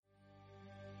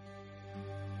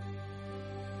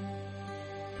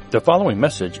The following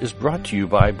message is brought to you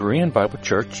by Berean Bible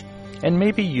Church and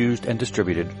may be used and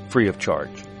distributed free of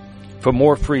charge. For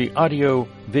more free audio,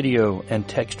 video, and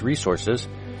text resources,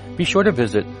 be sure to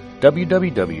visit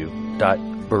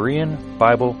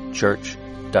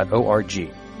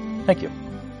www.bereanbiblechurch.org. Thank you.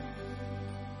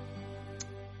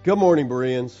 Good morning,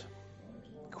 Bereans.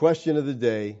 Question of the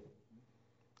day: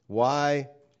 why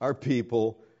are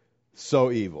people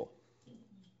so evil?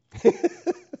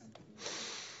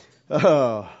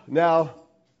 Now,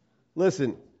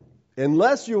 listen,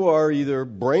 unless you are either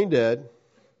brain dead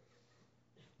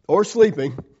or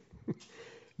sleeping,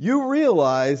 you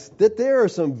realize that there are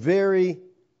some very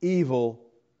evil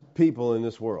people in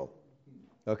this world.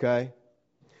 Okay?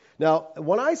 Now,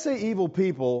 when I say evil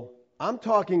people, I'm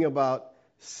talking about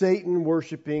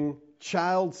Satan-worshiping,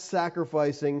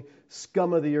 child-sacrificing,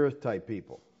 scum-of-the-earth type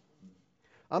people.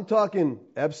 I'm talking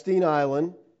Epstein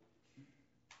Island,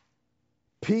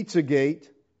 Pizzagate,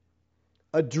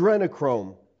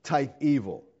 adrenochrome type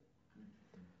evil.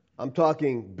 I'm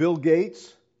talking Bill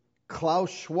Gates,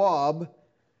 Klaus Schwab,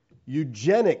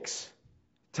 eugenics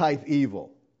type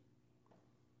evil.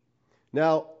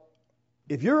 Now,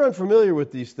 if you're unfamiliar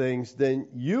with these things, then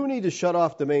you need to shut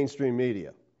off the mainstream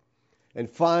media and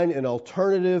find an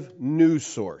alternative news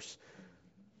source.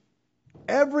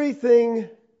 Everything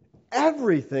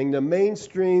the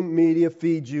mainstream media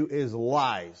feeds you is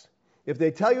lies. If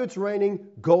they tell you it's raining,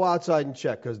 go outside and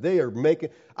check, because they are making...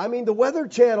 the Weather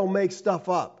Channel makes stuff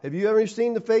up. Have you ever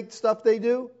seen the fake stuff they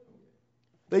do?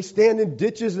 They stand in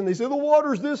ditches and they say, the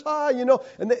water's this high, And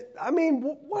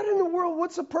what in the world,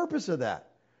 what's the purpose of that?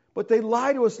 But they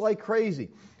lie to us like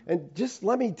crazy. And just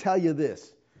let me tell you this.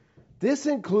 This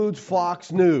includes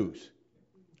Fox News.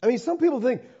 Some people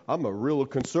think, I'm a real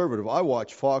conservative. I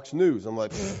watch Fox News. I'm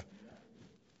like,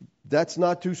 that's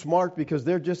not too smart, because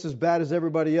they're just as bad as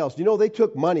everybody else. They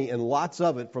took money, and lots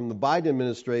of it, from the Biden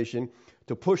administration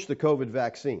to push the COVID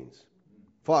vaccines.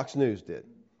 Fox News did.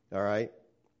 All right?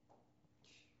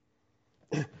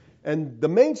 And the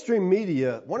mainstream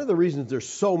media, one of the reasons they're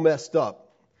so messed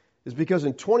up is because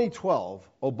in 2012,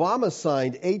 Obama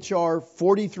signed H.R.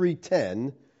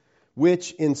 4310,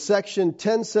 which in Section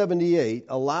 1078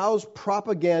 allows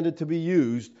propaganda to be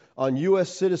used on U.S.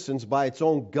 citizens by its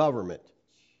own government.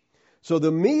 So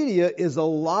the media is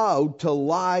allowed to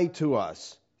lie to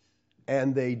us,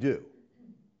 and they do.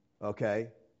 Okay?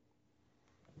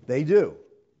 They do.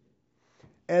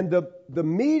 And the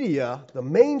media, the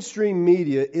mainstream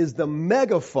media, is the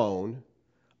megaphone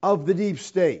of the deep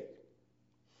state.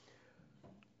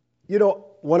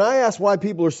 When I ask why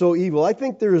people are so evil, I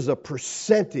think there is a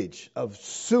percentage of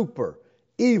super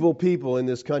evil people in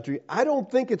this country. I don't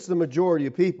think it's the majority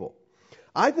of people.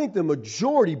 I think the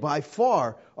majority, by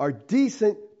far, are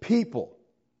decent people.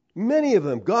 Many of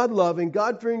them, God-loving,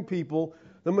 God-fearing people,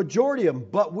 the majority of them.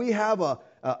 But we have a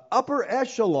upper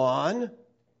echelon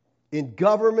in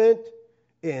government,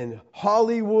 in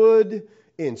Hollywood,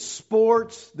 in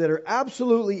sports that are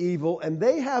absolutely evil, and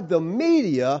they have the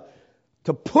media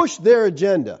to push their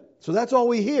agenda. So that's all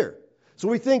we hear. So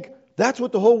we think that's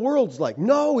what the whole world's like.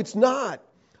 No, it's not.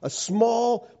 A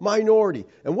small minority.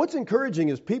 And what's encouraging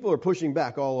is people are pushing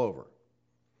back all over.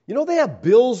 They have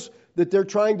bills that they're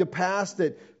trying to pass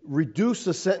that reduce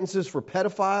the sentences for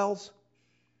pedophiles.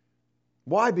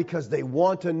 Why? Because they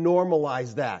want to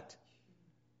normalize that.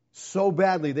 So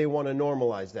badly they want to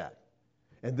normalize that.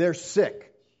 And they're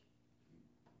sick.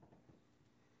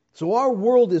 So our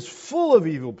world is full of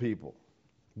evil people.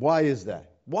 Why is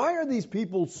that? Why are these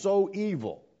people so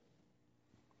evil?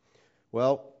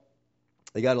 Well,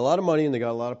 they got a lot of money and they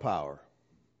got a lot of power.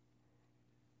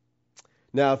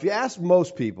 Now, if you ask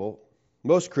most people,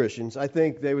 most Christians, I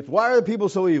think they would, why are the people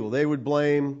so evil? They would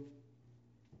blame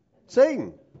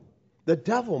Satan. The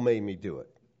devil made me do it.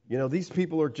 These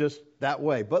people are just that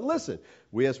way. But listen,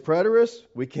 we as preterists,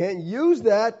 we can't use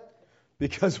that,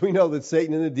 because we know that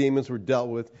Satan and the demons were dealt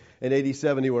with in AD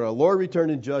 70 when our Lord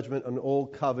returned in judgment on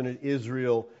Old Covenant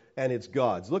Israel and its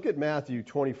gods. Look at Matthew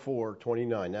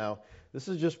 24:29. Now, this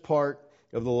is just part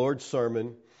of the Lord's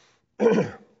sermon,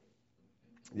 the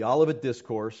Olivet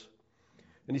Discourse.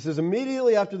 And he says,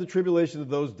 immediately after the tribulation of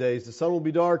those days, the sun will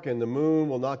be darkened, the moon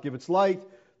will not give its light,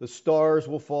 the stars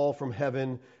will fall from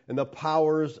heaven, and the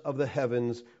powers of the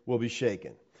heavens will be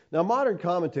shaken. Now, modern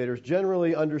commentators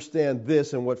generally understand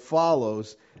this and what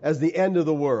follows as the end of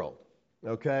the world.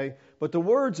 Okay? But the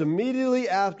words immediately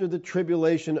after the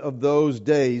tribulation of those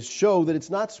days show that it's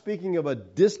not speaking of a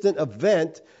distant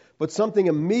event, but something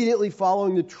immediately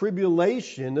following the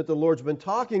tribulation that the Lord's been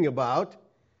talking about.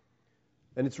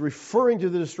 And it's referring to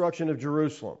the destruction of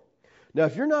Jerusalem. Now,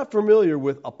 if you're not familiar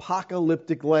with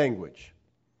apocalyptic language,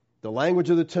 the language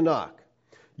of the Tanakh,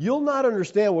 you'll not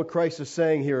understand what Christ is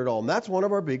saying here at all. And that's one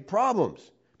of our big problems.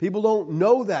 People don't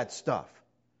know that stuff.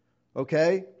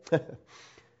 Okay?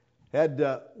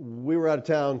 We were out of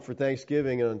town for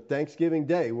Thanksgiving, and on Thanksgiving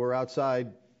Day, we're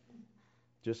outside,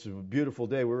 just a beautiful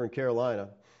day. We were in Carolina,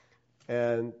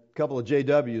 and a couple of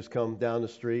JWs come down the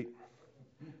street.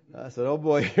 I said, oh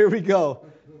boy, here we go.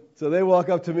 So they walk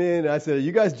up to me, and I said, are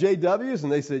you guys JWs?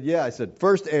 And they said, yeah. I said,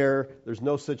 first error, there's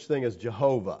no such thing as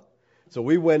Jehovah. So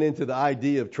we went into the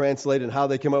idea of translating how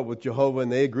they came up with Jehovah,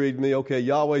 and they agreed with me, okay,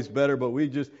 Yahweh's better, but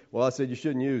I said, you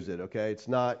shouldn't use it, okay? It's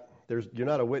not, you're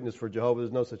not a witness for Jehovah.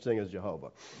 There's no such thing as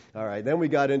Jehovah. All right, then we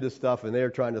got into stuff, and they were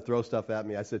trying to throw stuff at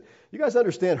me. I said, you guys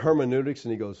understand hermeneutics?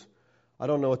 And he goes, I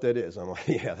don't know what that is. I'm like,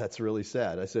 yeah, that's really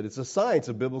sad. I said, it's a science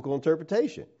of biblical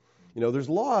interpretation. There's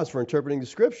laws for interpreting the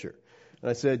Scripture. And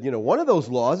I said, one of those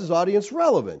laws is audience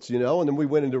relevance, and then we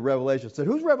went into Revelation. I said,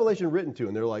 who's Revelation written to?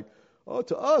 And they're like, oh,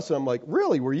 to us. And I'm like,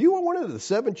 really? Were you one of the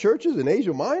 7 churches in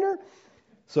Asia Minor?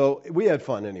 So we had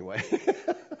fun anyway.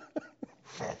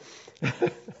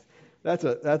 That's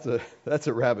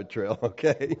a rabbit trail,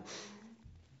 okay?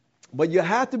 But you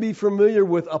have to be familiar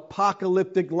with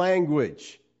apocalyptic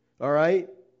language, all right?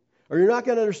 Or you're not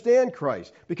going to understand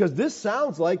Christ, because this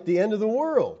sounds like the end of the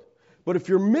world. But if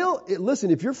you're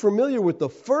familiar with the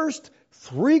first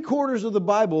 3/4 of the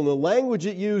Bible and the language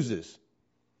it uses,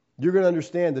 you're going to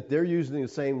understand that they're using the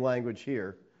same language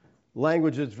here,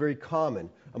 language that's very common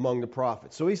among the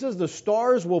prophets. So he says the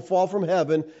stars will fall from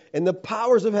heaven and the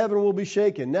powers of heaven will be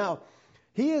shaken. Now,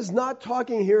 he is not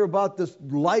talking here about the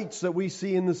lights that we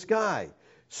see in the sky.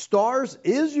 Stars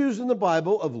is used in the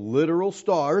Bible of literal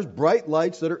stars, bright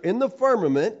lights that are in the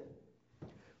firmament,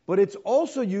 but it's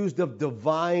also used of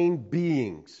divine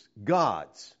beings,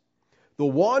 gods. The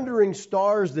wandering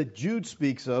stars that Jude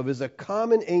speaks of is a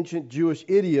common ancient Jewish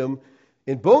idiom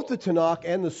in both the Tanakh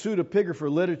and the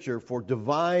pseudepigrapher literature for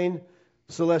divine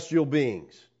celestial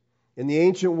beings. In the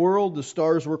ancient world, the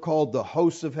stars were called the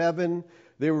hosts of heaven.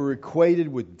 They were equated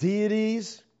with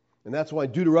deities, and that's why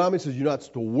Deuteronomy says you're not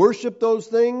to worship those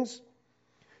things.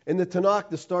 In the Tanakh,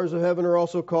 the stars of heaven are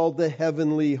also called the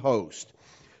heavenly host.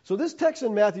 So this text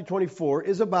in Matthew 24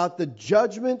 is about the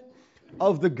judgment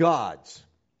of the gods.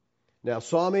 Now,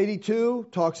 Psalm 82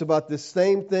 talks about the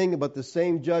same thing, about the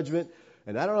same judgment.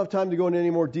 And I don't have time to go into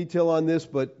any more detail on this,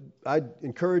 but I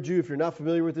encourage you, if you're not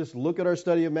familiar with this, look at our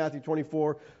study of Matthew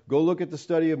 24. Go look at the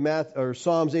study of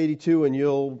Psalms 82, and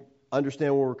you'll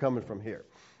understand where we're coming from here.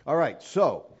 All right,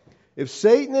 so if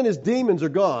Satan and his demons are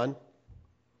gone,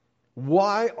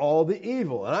 why all the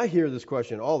evil? And I hear this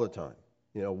question all the time.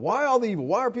 Why all the evil?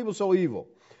 Why are people so evil?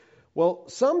 Well,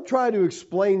 some try to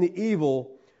explain the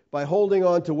evil by holding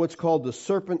on to what's called the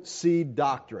serpent seed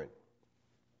doctrine.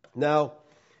 Now,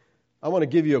 I want to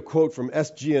give you a quote from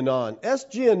S.G. Anon.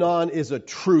 S.G. Anon is a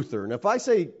truther. And if I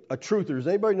say a truther, does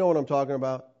anybody know what I'm talking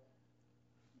about?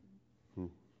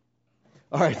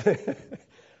 All right.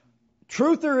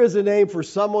 Truther is a name for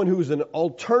someone who's an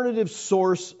alternative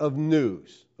source of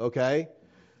news, okay?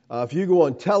 If you go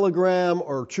on Telegram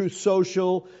or Truth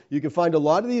Social, you can find a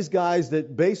lot of these guys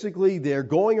that basically they're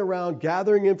going around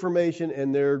gathering information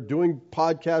and they're doing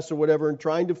podcasts or whatever and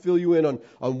trying to fill you in on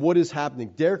what is happening.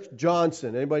 Derek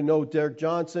Johnson, anybody know Derek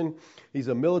Johnson? He's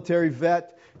a military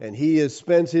vet and he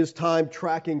spends his time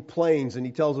tracking planes, and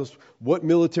he tells us what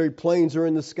military planes are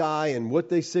in the sky and what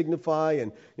they signify.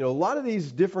 And a lot of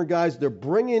these different guys, they're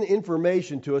bringing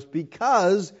information to us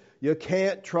because you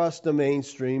can't trust the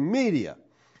mainstream media.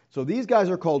 So these guys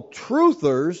are called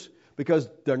truthers because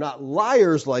they're not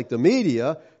liars like the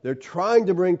media. They're trying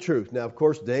to bring truth. Now, of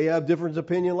course, they have different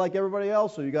opinion like everybody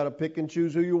else, so you got to pick and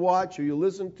choose who you watch, who you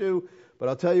listen to. But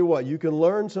I'll tell you what, you can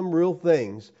learn some real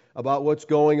things about what's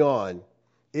going on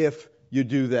if you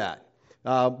do that.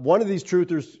 One of these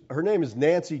truthers, her name is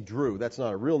Nancy Drew. That's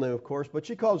not a real name, of course, but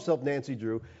she calls herself Nancy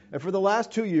Drew. And for the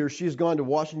last 2 years, she's gone to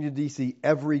Washington, D.C.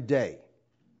 every day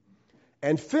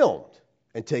and filmed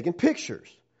and taken pictures.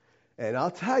 And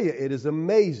I'll tell you, it is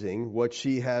amazing what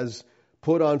she has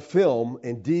put on film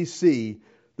in D.C.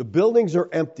 The buildings are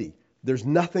empty. There's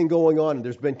nothing going on. And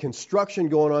there's been construction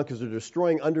going on because they're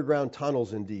destroying underground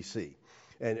tunnels in D.C.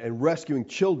 and rescuing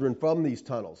children from these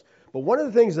tunnels. But one of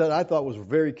the things that I thought was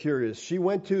very curious, she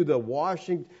went to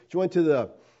the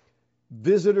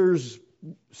Visitors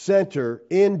Center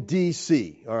in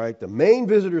D.C., all right, the main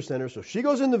visitor center. So she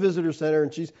goes in the visitor center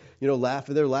and she's,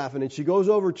 laughing, they're laughing. And she goes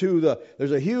over to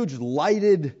there's a huge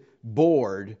lighted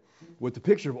board with the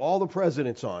picture of all the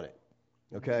presidents on it,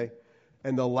 okay?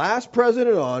 And the last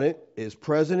president on it is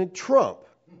President Trump.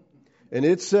 And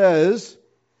it says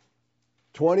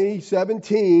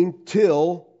 2017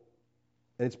 till,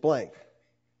 and it's blank.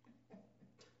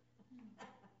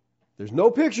 There's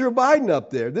no picture of Biden up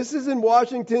there. This is in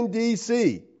Washington,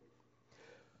 D.C.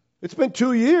 It's been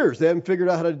 2 years. They haven't figured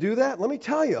out how to do that. Let me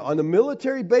tell you, on a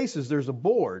military basis, there's a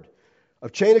board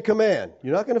of chain of command.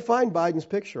 You're not going to find Biden's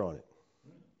picture on it.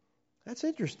 That's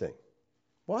interesting.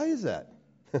 Why is that?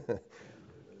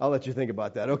 I'll let you think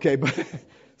about that. Okay, but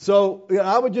so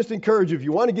I would just encourage you, if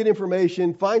you want to get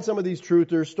information, find some of these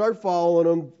truthers, start following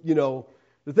them. You know,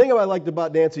 the thing I liked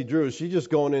about Nancy Drew is she's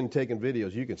just going in and taking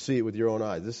videos. You can see it with your own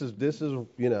eyes. This is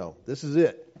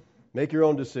it. Make your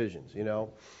own decisions.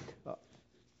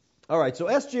 All right, so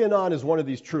S.G. Anon is one of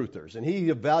these truthers, and he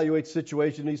evaluates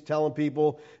situations. He's telling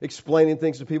people, explaining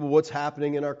things to people, what's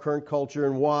happening in our current culture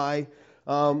and why.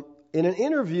 In an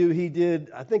interview he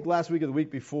did, I think last week or the week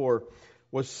before,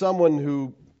 was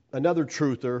another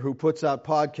truther who puts out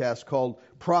podcasts called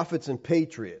Prophets and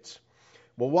Patriots.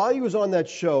 Well, while he was on that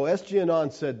show, S.G.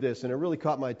 Anon said this, and it really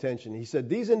caught my attention. He said,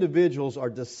 these individuals are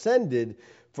descended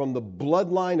from the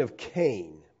bloodline of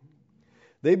Cain.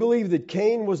 They believe that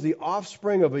Cain was the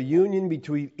offspring of a union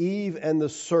between Eve and the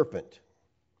serpent.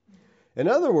 In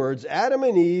other words, Adam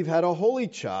and Eve had a holy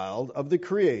child of the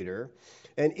Creator,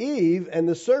 and Eve and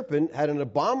the serpent had an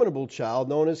abominable child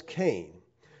known as Cain.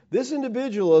 This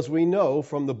individual, as we know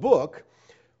from the book,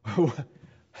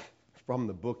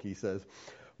 he says,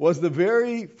 was the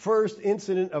very first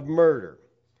incident of murder.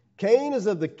 Cain is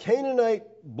of the Canaanite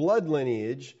blood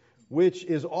lineage, which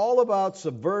is all about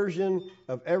subversion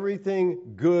of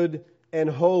everything good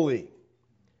and holy.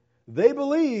 They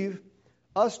believe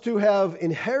us to have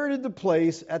inherited the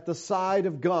place at the side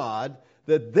of God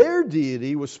that their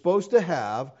deity was supposed to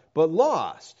have, but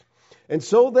lost. And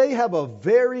so they have a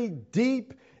very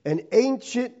deep and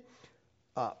ancient,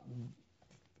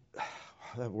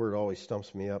 that word always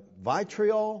stumps me up,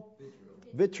 vitriol,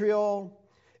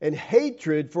 and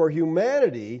hatred for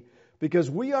humanity, because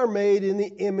we are made in the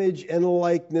image and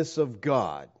likeness of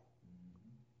God.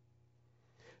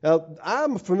 Now,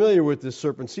 I'm familiar with this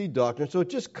serpent seed doctrine, so it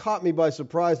just caught me by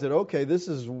surprise that, okay, this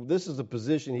is a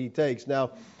position he takes.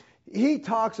 Now, he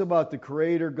talks about the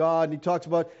Creator God, and he talks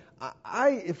about,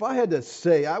 if I had to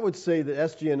say, I would say that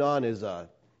S.G. Anon is a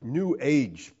New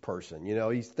Age person.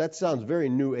 That sounds very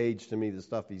New Age to me, the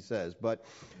stuff he says. But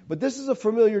this is a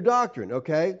familiar doctrine,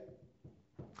 okay?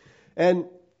 And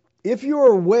if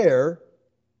you're aware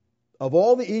of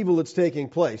all the evil that's taking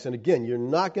place, and again, you're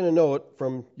not going to know it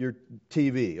from your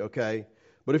TV, okay?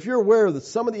 But if you're aware of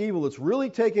some of the evil that's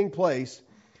really taking place,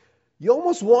 you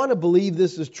almost want to believe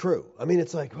this is true. I mean,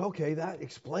 it's like, okay, that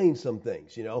explains some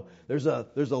things, There's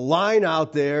a line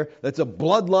out there that's a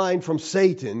bloodline from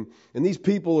Satan, and these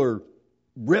people are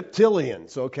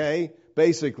reptilians, okay,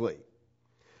 basically.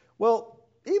 Well,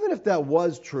 even if that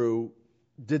was true,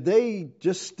 did they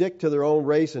just stick to their own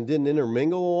race and didn't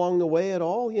intermingle along the way at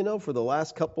all, for the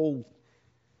last couple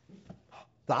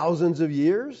thousands of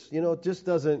years? It just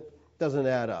doesn't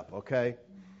add up, okay?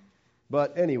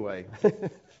 But anyway,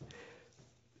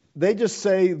 they just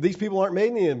say these people aren't made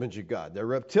in the image of God. They're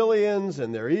reptilians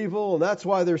and they're evil, and that's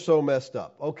why they're so messed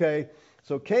up. Okay,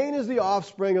 so Cain is the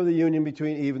offspring of the union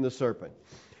between Eve and the serpent.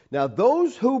 Now,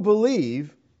 those who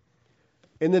believe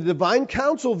in the divine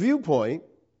council viewpoint,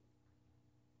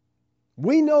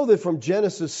 we know that from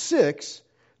Genesis 6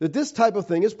 that this type of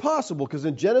thing is possible, because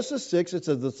in Genesis 6 it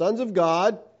says the sons of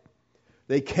God,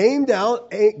 they came down,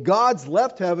 God's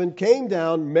left heaven, came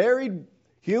down, married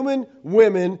human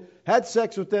women, had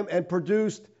sex with them, and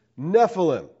produced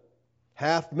Nephilim,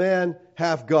 half man,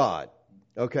 half God.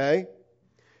 Okay?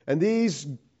 And these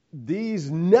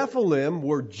Nephilim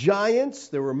were giants.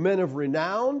 They were men of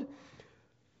renown.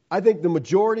 I think the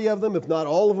majority of them, if not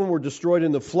all of them, were destroyed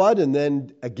in the flood. And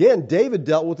then, again, David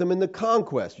dealt with them in the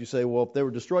conquest. You say, well, if they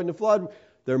were destroyed in the flood,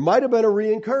 there might have been a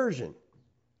reincursion.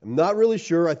 I'm not really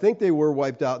sure. I think they were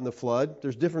wiped out in the flood.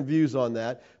 There's different views on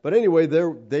that. But anyway,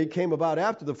 they came about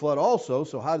after the flood also.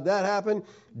 So how did that happen?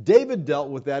 David dealt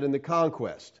with that in the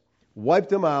conquest. Wiped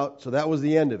them out, so that was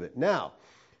the end of it. Now,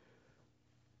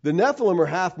 the Nephilim are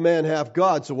half man, half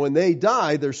God. So when they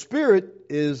die, their spirit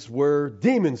is where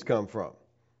demons come from.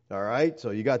 All right?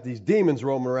 So you got these demons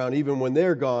roaming around even when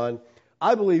they're gone.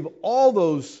 I believe all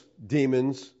those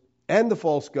demons and the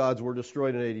false gods were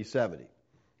destroyed in AD 70.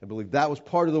 I believe that was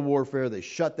part of the warfare. They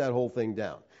shut that whole thing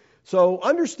down. So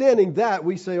understanding that,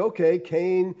 we say, okay,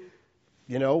 Cain,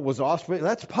 was offspring.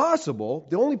 That's possible.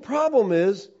 The only problem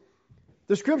is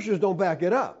the Scriptures don't back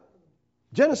it up.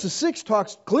 Genesis 6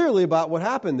 talks clearly about what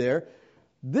happened there.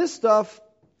 This stuff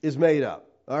is made up.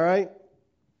 All right?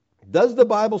 Does the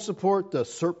Bible support the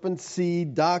serpent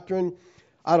seed doctrine?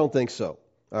 I don't think so.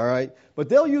 All right? But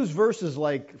they'll use verses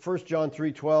like 1 John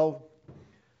 3:12.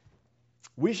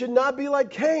 We should not be like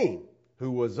Cain,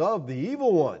 who was of the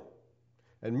evil one,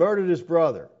 and murdered his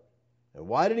brother. And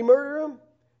why did he murder him?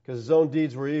 Because his own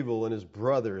deeds were evil and his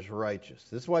brother's righteous.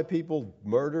 This is why people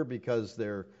murder, because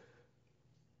they're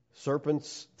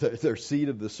serpents, they're seed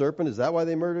of the serpent. Is that why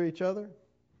they murder each other?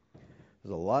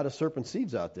 There's a lot of serpent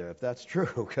seeds out there, if that's true,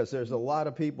 because there's a lot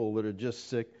of people that are just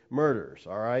sick murderers,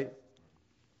 all right?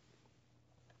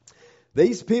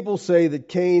 These people say that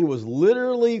Cain was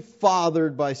literally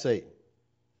fathered by Satan.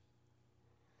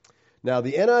 Now,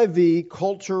 the NIV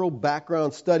Cultural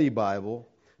Background Study Bible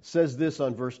says this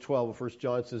on verse 12 of 1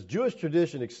 John. It says, Jewish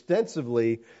tradition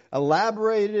extensively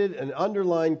elaborated and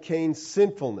underlined Cain's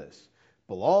sinfulness,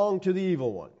 belonged to the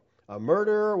evil one. A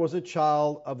murderer was a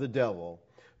child of the devil,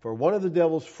 for one of the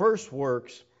devil's first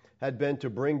works had been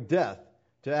to bring death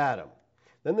to Adam.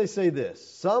 Then they say this: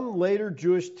 some later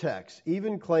Jewish texts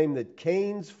even claim that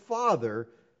Cain's father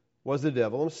was the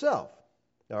devil himself.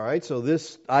 All right, so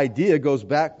this idea goes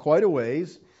back quite a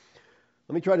ways.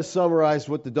 Let me try to summarize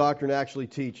what the doctrine actually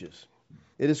teaches.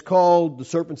 It is called the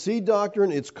serpent seed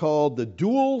doctrine. It's called the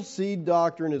dual seed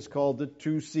doctrine. It's called the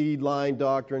two seed line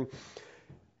doctrine.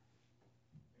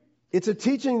 It's a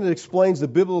teaching that explains the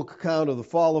biblical account of the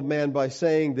fall of man by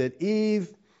saying that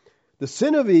Eve, the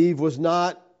sin of Eve, was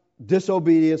not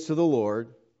disobedience to the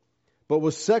Lord, but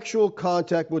was sexual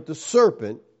contact with the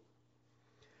serpent,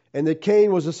 and that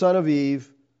Cain was the son of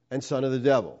Eve and son of the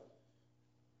devil.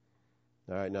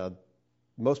 All right, now,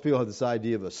 most people have this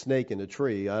idea of a snake in a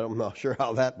tree. I'm not sure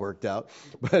how that worked out,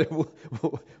 but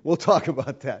we'll talk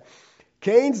about that.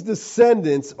 Cain's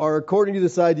descendants are, according to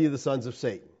this idea, the sons of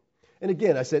Satan. And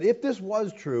again, I said, if this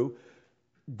was true,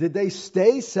 did they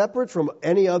stay separate from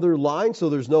any other line so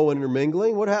there's no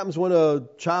intermingling? What happens when a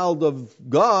child of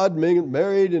God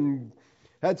married and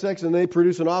had sex and they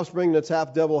produce an offspring that's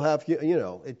half devil, half, I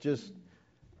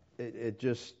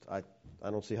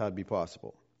don't see how it'd be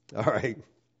possible. All right.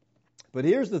 But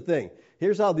here's the thing.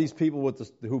 Here's how these people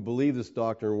who believe this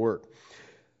doctrine work.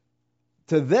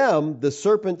 To them, the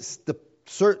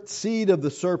seed of the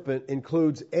serpent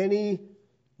includes any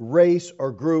race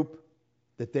or group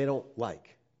that they don't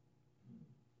like.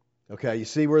 Okay, you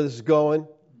see where this is going?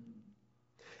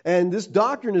 And this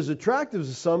doctrine is attractive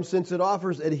to some since it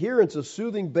offers adherents a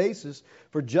soothing basis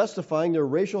for justifying their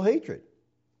racial hatred.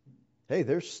 Hey,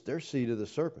 they're seed of the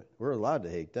serpent. We're allowed to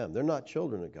hate them. They're not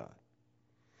children of God.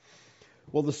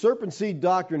 Well, the serpent seed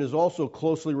doctrine is also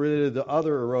closely related to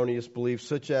other erroneous beliefs,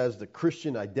 such as the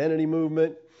Christian identity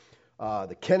movement,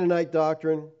 the Canaanite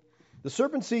doctrine. The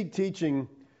serpent seed teaching,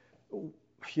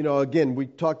 again,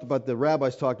 the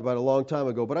rabbis talked about it a long time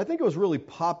ago, but I think it was really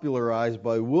popularized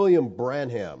by William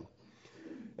Branham.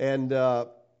 And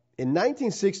in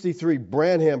 1963,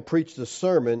 Branham preached a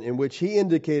sermon in which he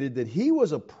indicated that he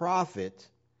was a prophet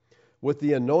with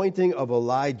the anointing of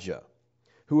Elijah,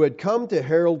 who had come to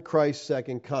herald Christ's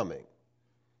second coming.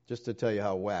 Just to tell you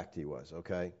how whacked he was,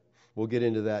 okay? We'll get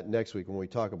into that next week when we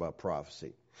talk about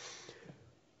prophecy.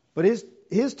 But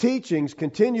his teachings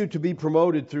continued to be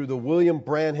promoted through the William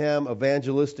Branham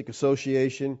Evangelistic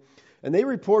Association, and they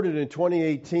reported in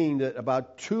 2018 that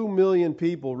about 2 million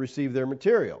people received their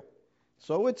material.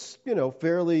 So it's,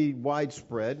 fairly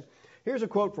widespread. Here's a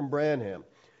quote from Branham.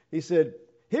 He said,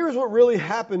 "Here's what really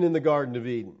happened in the Garden of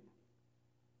Eden."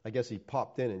 I guess he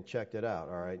popped in and checked it out,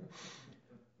 all right?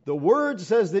 The word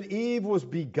says that Eve was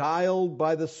beguiled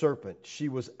by the serpent. She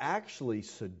was actually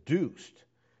seduced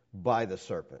by the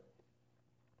serpent.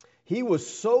 He was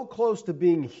so close to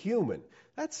being human.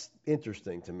 That's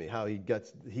interesting to me, how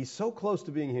he's so close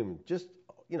to being human. Just,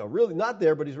 really not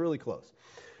there, but he's really close.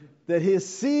 That his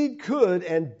seed could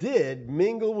and did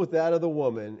mingle with that of the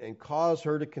woman and cause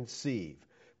her to conceive.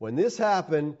 When this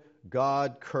happened,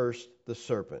 God cursed the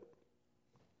serpent.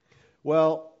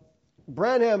 Well,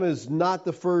 Branham is not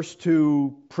the first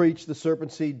to preach the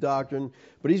serpent seed doctrine,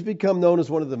 but he's become known as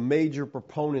one of the major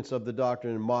proponents of the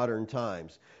doctrine in modern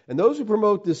times. And those who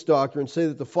promote this doctrine say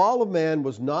that the fall of man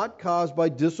was not caused by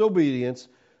disobedience,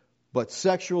 but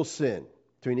sexual sin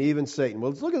between Eve and Satan. Well,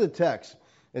 let's look at the text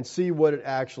and see what it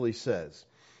actually says.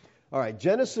 All right,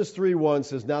 Genesis 3:1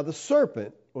 says, "Now the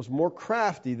serpent was more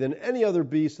crafty than any other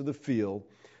beast of the field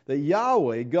that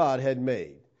Yahweh God had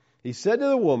made. He said to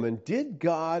the woman, 'Did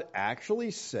God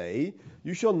actually say,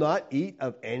 you shall not eat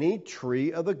of any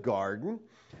tree of the garden?'"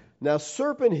 Now,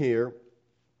 serpent here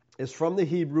is from the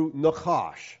Hebrew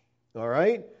nachash, all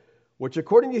right? Which,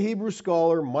 according to Hebrew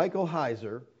scholar Michael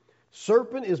Heiser,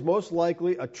 serpent is most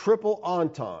likely a triple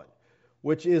entente,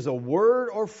 which is a word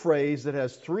or phrase that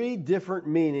has 3 different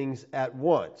meanings at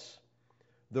once.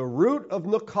 The root of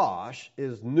nachash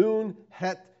is nun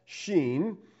het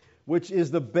shin, which is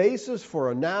the basis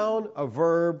for a noun, a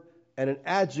verb, and an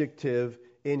adjective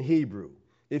in Hebrew.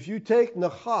 If you take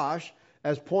Nachash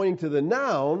as pointing to the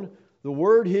noun, the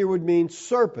word here would mean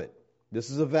serpent.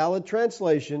 This is a valid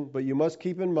translation, but you must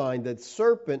keep in mind that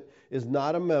serpent is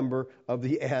not a member of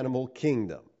the animal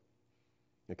kingdom.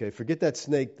 Okay, forget that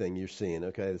snake thing you're seeing.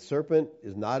 Okay, the serpent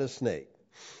is not a snake.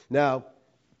 Now,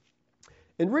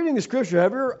 in reading the scripture,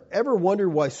 have you ever wondered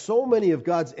why so many of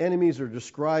God's enemies are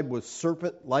described with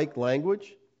serpent-like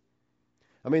language?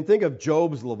 I mean, think of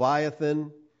Job's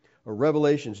Leviathan, or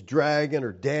Revelation's dragon,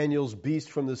 or Daniel's beast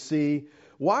from the sea.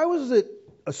 Why was it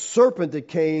a serpent that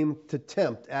came to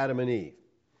tempt Adam and Eve?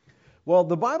 Well,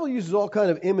 the Bible uses all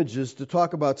kinds of images to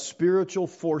talk about spiritual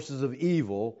forces of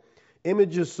evil,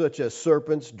 images such as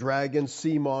serpents, dragons,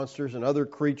 sea monsters, and other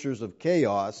creatures of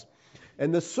chaos.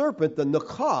 And the serpent, the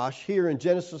Nachash, here in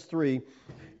Genesis 3,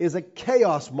 is a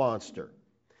chaos monster.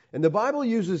 And the Bible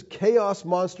uses chaos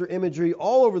monster imagery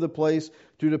all over the place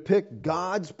to depict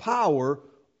God's power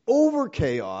over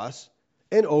chaos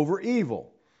and over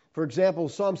evil. For example,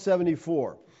 Psalm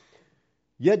 74.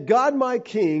 Yet God my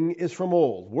King is from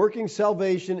old, working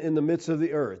salvation in the midst of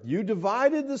the earth. You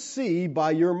divided the sea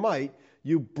by your might.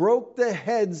 You broke the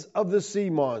heads of the sea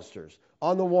monsters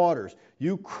on the waters.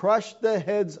 You crushed the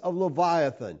heads of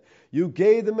Leviathan. You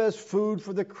gave them as food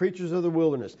for the creatures of the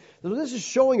wilderness. So this is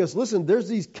showing us, listen, there's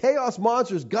these chaos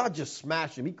monsters. God just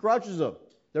smashed them. He crushes them.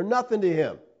 They're nothing to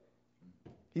him.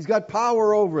 He's got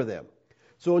power over them.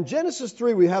 So in Genesis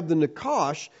 3, we have the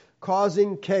Nachash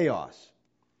causing chaos.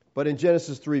 But in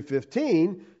Genesis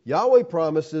 3:15, Yahweh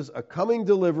promises a coming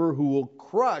deliverer who will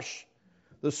crush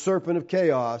the serpent of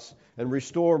chaos and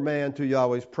restore man to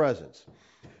Yahweh's presence.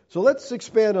 So let's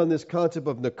expand on this concept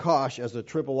of Nachash as a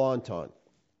triple entente.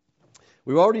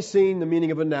 We've already seen the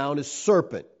meaning of a noun is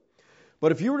serpent.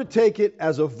 But if you were to take it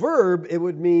as a verb, it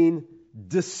would mean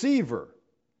deceiver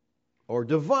or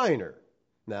diviner.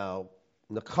 Now,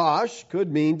 Nachash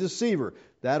could mean deceiver.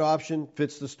 That option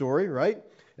fits the story, right?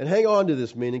 And hang on to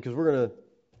this meaning because we're going to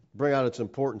bring out its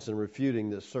importance in refuting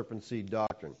this serpent seed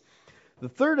doctrine. The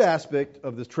third aspect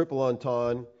of this triple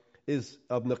entente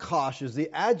of Nachash is the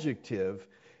adjective.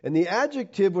 And the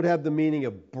adjective would have the meaning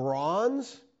of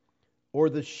bronze or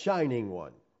the shining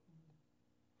one.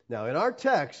 Now, in our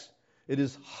text, it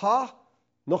is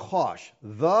ha-Nachash,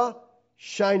 the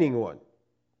shining one.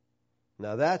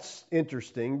 Now, that's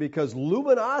interesting because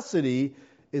luminosity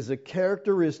is a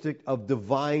characteristic of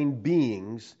divine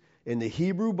beings in the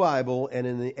Hebrew Bible and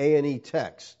in the A&E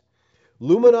text.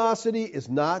 Luminosity is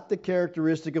not the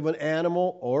characteristic of an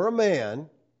animal or a man.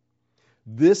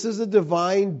 This is a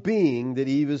divine being that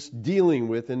Eve is dealing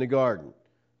with in the garden.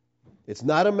 It's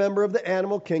not a member of the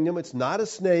animal kingdom. It's not a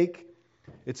snake.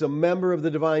 It's a member of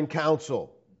the divine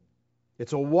council.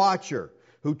 It's a watcher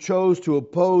who chose to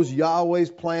oppose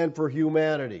Yahweh's plan for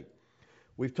humanity.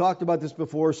 We've talked about this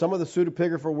before. Some of the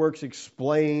pseudepigrapher works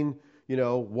explain,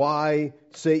 why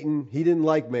Satan, he didn't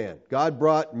like man. God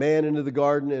brought man into the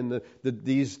garden, and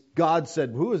God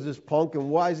said, who is this punk and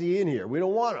why is he in here? We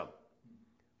don't want him.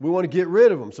 We want to get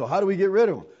rid of him. So how do we get rid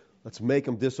of him? Let's make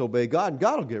him disobey God, and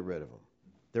God will get rid of him.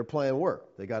 Their plan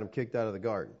worked. They got him kicked out of the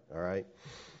garden. All right?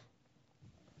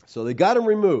 So they got him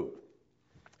removed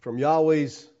from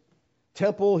Yahweh's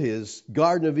temple, his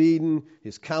Garden of Eden,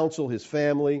 his council, his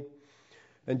family.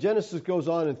 And Genesis goes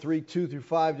on in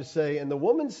 3:2-5 to say, and the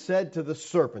woman said to the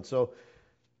serpent. So,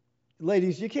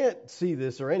 ladies, you can't see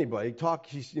this or anybody.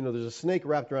 There's a snake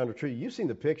wrapped around a tree. You've seen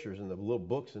the pictures in the little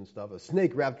books and stuff. A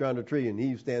snake wrapped around a tree and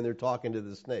Eve standing there talking to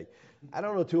the snake. I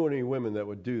don't know too many women that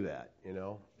would do that,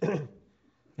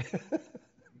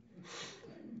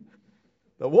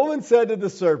 The woman said to the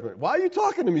serpent, why are you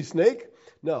talking to me, snake?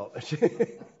 No.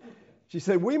 She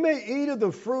said, we may eat of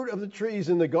the fruit of the trees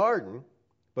in the garden,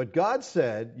 but God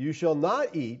said, you shall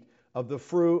not eat of the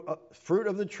fruit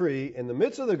of the tree in the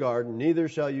midst of the garden, neither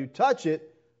shall you touch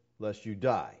it, lest you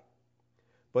die.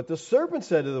 But the serpent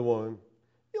said to the woman,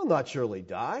 you'll not surely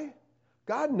die.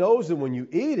 God knows that when you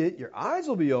eat it, your eyes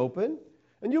will be open,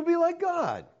 and you'll be like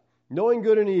God, knowing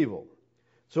good and evil.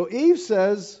 So Eve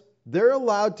says they're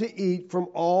allowed to eat from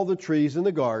all the trees in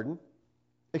the garden,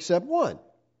 except one.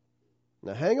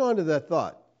 Now hang on to that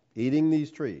thought, eating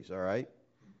these trees, all right?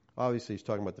 Obviously he's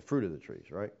talking about the fruit of the trees,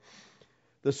 right?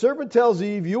 The serpent tells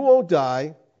Eve, you won't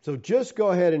die, so just go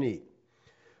ahead and eat.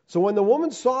 So when the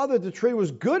woman saw that the tree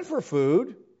was good for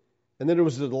food, and that it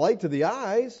was a delight to the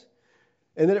eyes,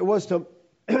 and that it was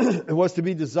to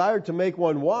be desired to make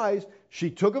one wise, she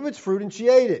took of its fruit and she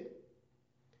ate it.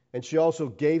 And she also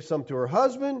gave some to her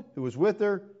husband who was with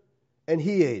her, and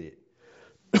he ate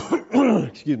it.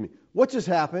 Excuse me. What just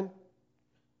happened?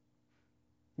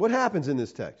 What happens in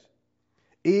this text?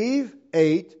 Eve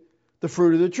ate the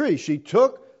fruit of the tree. She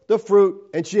took the fruit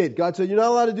and she ate. God said, you're not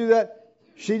allowed to do that.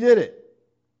 She did it.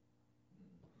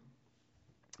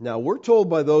 Now, we're told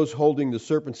by those holding the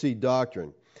serpent seed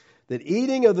doctrine that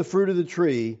eating of the fruit of the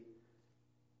tree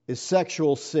is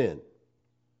sexual sin.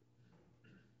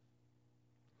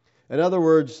 In other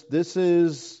words, this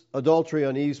is adultery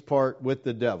on Eve's part with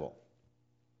the devil.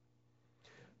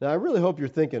 Now, I really hope you're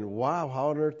thinking, wow, how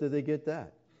on earth did they get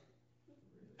that?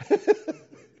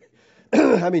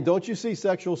 I mean, don't you see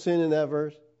sexual sin in that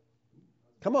verse?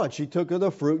 Come on, she took of the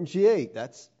fruit and she ate.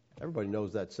 Everybody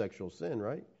knows that's sexual sin,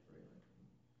 right?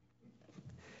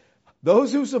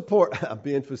 Those who support, I'm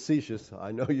being facetious,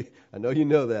 I know you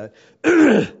know that.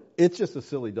 It's just a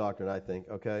silly doctrine, I think,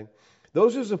 okay?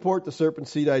 Those who support the serpent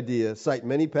seed idea cite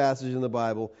many passages in the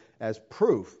Bible as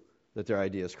proof that their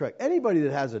idea is correct. Anybody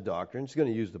that has a doctrine is going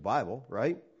to use the Bible,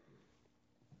 right?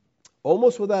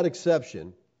 Almost without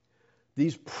exception,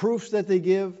 these proofs that they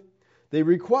give, they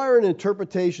require an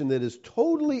interpretation that is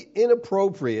totally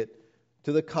inappropriate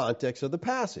to the context of the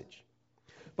passage.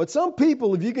 But some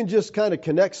people, if you can just kind of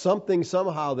connect something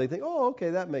somehow, they think, oh,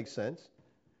 okay, that makes sense.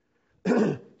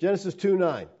 Genesis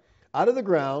 2:9. Out of the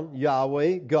ground,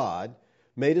 Yahweh, God,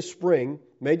 made to spring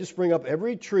up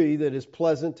every tree that is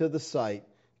pleasant to the sight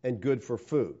and good for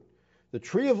food. The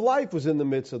tree of life was in the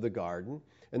midst of the garden,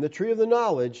 and the tree of the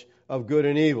knowledge of good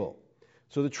and evil.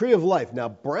 So the tree of life. Now,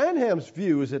 Branham's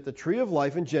view is that the tree of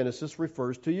life in Genesis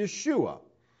refers to Yeshua.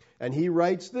 And he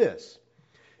writes this: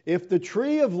 if the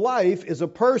tree of life is a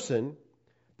person,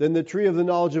 then the tree of the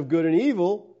knowledge of good and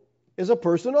evil is a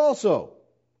person also.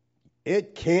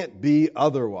 It can't be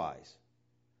otherwise.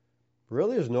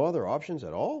 Really? There's no other options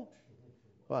at all?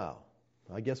 Wow.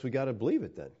 I guess we got to believe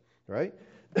it then, right?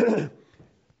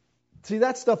 See,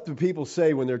 that's stuff that people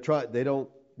say when they don't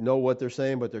know what they're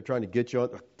saying, but they're trying to get you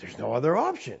on. There's no other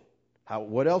option.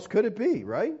 What else could it be,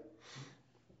 right?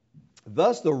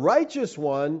 Thus, the righteous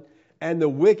one and the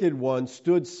wicked one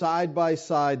stood side by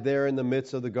side there in the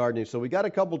midst of the garden. So we got a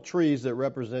couple trees that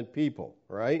represent people,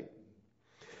 right?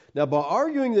 Now, by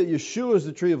arguing that Yeshua is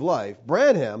the tree of life,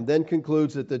 Branham then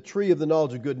concludes that the tree of the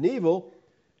knowledge of good and evil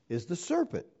is the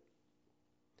serpent.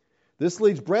 This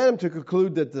leads Branham to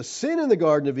conclude that the sin in the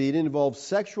Garden of Eden involves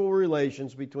sexual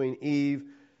relations between Eve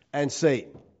and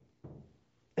Satan.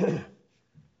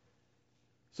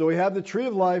 So we have the tree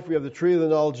of life, we have the tree of the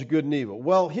knowledge of good and evil.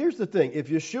 Well, here's the thing. If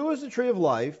Yeshua is the tree of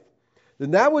life,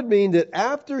 then that would mean that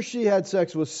after she had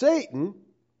sex with Satan,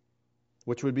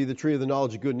 which would be the tree of the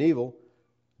knowledge of good and evil,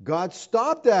 God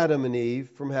stopped Adam and Eve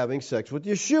from having sex with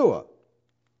Yeshua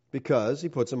because he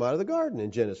puts them out of the garden in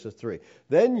Genesis 3.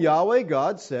 Then Yahweh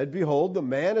God said, behold, the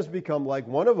man has become like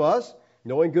one of us,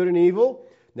 knowing good and evil.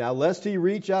 Now lest he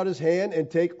reach out his hand and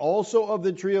take also of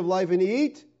the tree of life and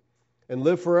eat and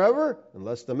live forever,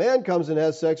 unless the man comes and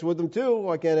has sex with him too.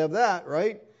 Well, I can't have that,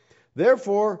 right?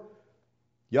 Therefore,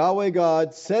 Yahweh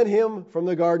God sent him from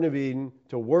the Garden of Eden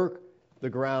to work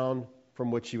the ground from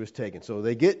which he was taken. So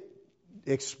they get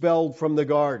expelled from the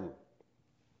garden.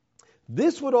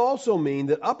 This would also mean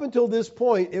that up until this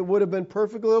point, it would have been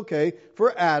perfectly okay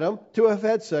for Adam to have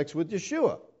had sex with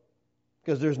Yeshua,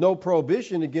 because there's no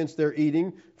prohibition against their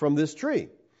eating from this tree.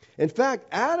 In fact,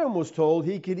 Adam was told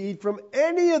he could eat from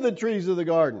any of the trees of the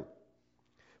garden,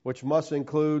 which must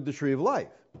include the tree of life.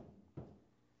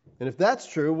 And if that's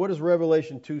true, what does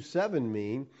Revelation 2:7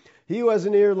 mean? He who has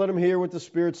an ear, let him hear what the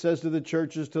Spirit says to the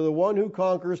churches. To the one who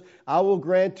conquers, I will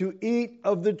grant to eat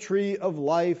of the tree of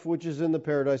life, which is in the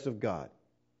paradise of God.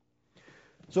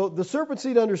 So the serpent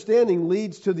seed understanding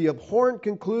leads to the abhorrent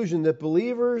conclusion that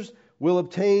believers will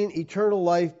obtain eternal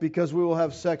life because we will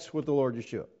have sex with the Lord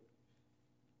Yeshua.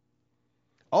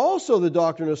 Also, the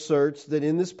doctrine asserts that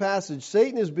in this passage,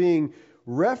 Satan is being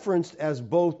referenced as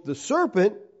both the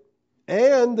serpent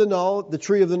and the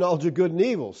tree of the knowledge of good and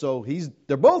evil. So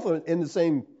they're both in the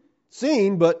same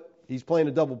scene, but he's playing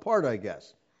a double part, I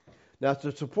guess. Now,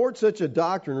 to support such a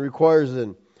doctrine requires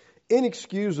an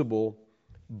inexcusable,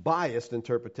 biased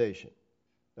interpretation.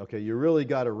 Okay, you really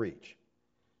got to reach.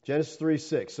 Genesis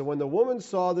 3:6. So when the woman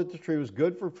saw that the tree was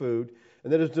good for food,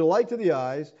 and that it was delight to the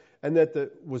eyes, and that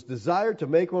it was desired to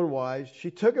make one wise, she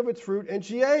took of its fruit and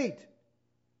she ate.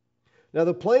 Now,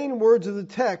 the plain words of the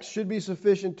text should be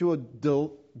sufficient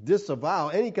to disavow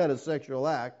any kind of sexual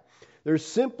act. There's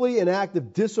simply an act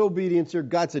of disobedience here.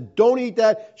 God said, don't eat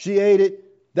that. She ate it.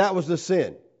 That was the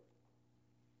sin.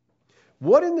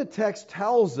 What in the text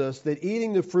tells us that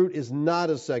eating the fruit is not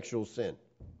a sexual sin?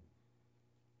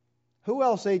 Who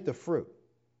else ate the fruit?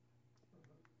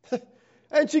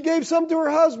 And she gave some to her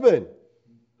husband.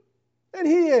 And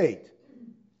he ate.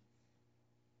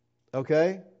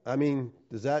 Okay? I mean,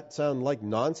 does that sound like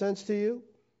nonsense to you?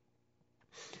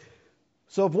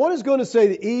 So if one is going to say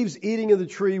that Eve's eating of the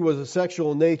tree was a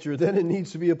sexual in nature, then it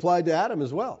needs to be applied to Adam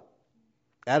as well.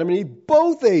 Adam and Eve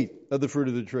both ate of the fruit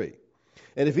of the tree.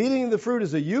 And if eating of the fruit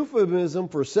is a euphemism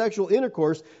for sexual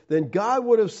intercourse, then God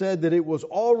would have said that it was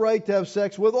all right to have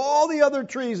sex with all the other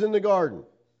trees in the garden.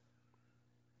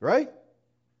 Right?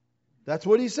 That's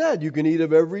what he said. You can eat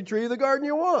of every tree of the garden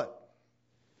you want.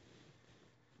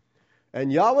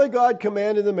 And Yahweh God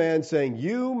commanded the man, saying,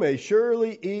 you may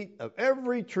surely eat of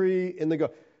every tree in the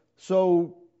garden.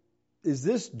 So, is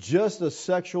this just a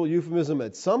sexual euphemism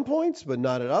at some points, but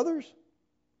not at others?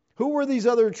 Who were these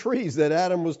other trees that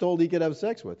Adam was told he could have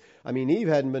sex with? I mean, Eve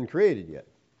hadn't been created yet.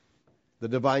 The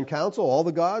divine council, all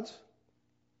the gods?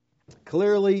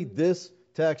 Clearly, this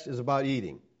text is about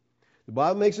eating. The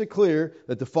Bible makes it clear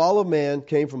that the fall of man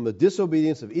came from the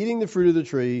disobedience of eating the fruit of the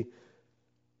tree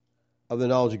of the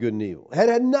knowledge of good and evil. It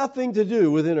had nothing to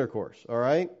do with intercourse, all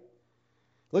right?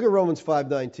 Look at Romans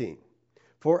 5:19.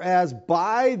 For as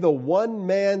by the one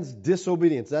man's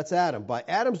disobedience, that's Adam, by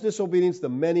Adam's disobedience the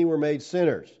many were made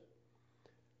sinners.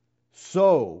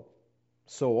 So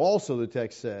also the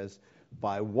text says,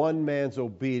 by one man's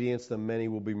obedience the many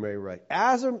will be made right.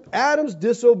 Adam's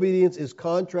disobedience is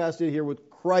contrasted here with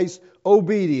Christ's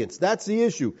obedience. That's the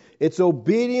issue. It's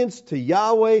obedience to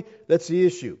Yahweh. That's the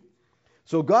issue.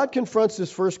 So God confronts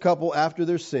this first couple after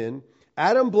their sin.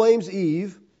 Adam blames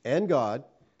Eve and God,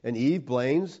 and Eve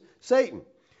blames Satan.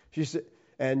 She said,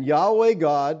 and Yahweh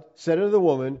God said unto the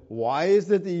woman, why is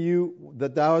it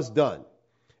that thou hast done?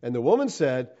 And the woman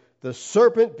said, the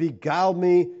serpent beguiled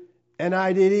me, and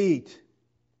I did eat.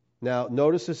 Now,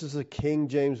 notice this is a King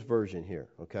James Version here,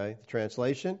 okay? The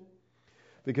translation.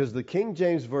 Because the King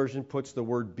James Version puts the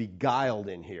word beguiled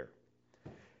in here.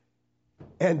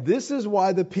 And this is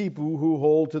why the people who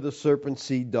hold to the serpent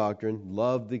seed doctrine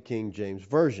love the King James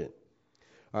Version.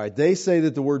 All right, they say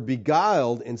that the word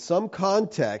beguiled in some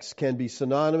contexts can be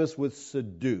synonymous with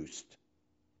seduced.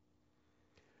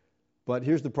 But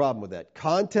here's the problem with that.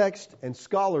 Context and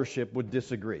scholarship would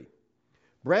disagree.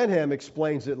 Branham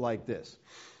explains it like this.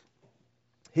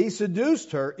 He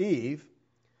seduced her, Eve,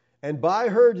 and by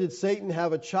her did Satan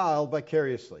have a child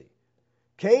vicariously.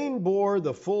 Cain bore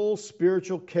the full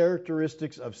spiritual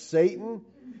characteristics of Satan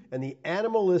and the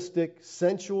animalistic,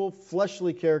 sensual,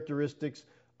 fleshly characteristics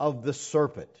of the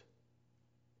serpent.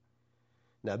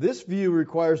 Now, this view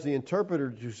requires the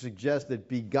interpreter to suggest that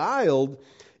beguiled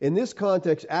in this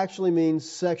context actually means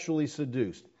sexually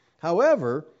seduced.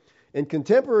 However, in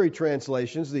contemporary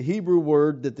translations, the Hebrew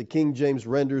word that the King James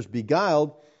renders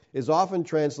beguiled is often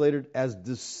translated as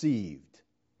deceived,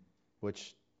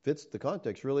 which fits the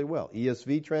context really well.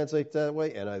 ESV translates that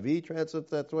way, NIV translates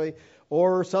that way,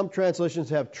 or some translations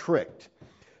have tricked.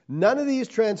 None of these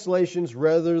translations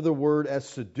render the word as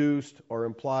seduced or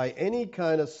imply any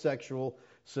kind of sexual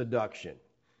seduction.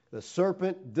 The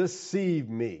serpent deceived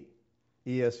me,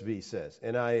 ESV says,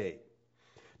 NIA.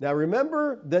 Now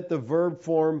remember that the verb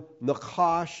form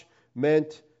nakash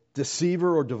meant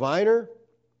deceiver or diviner?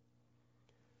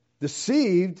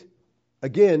 Deceived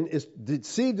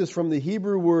is from the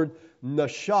Hebrew word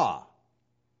nashah,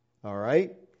 all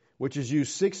right, which is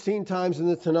used 16 times in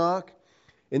the Tanakh.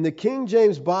 In the King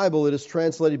James Bible, it is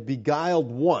translated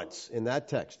beguiled once in that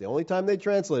text. The only time they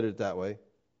translated it that way.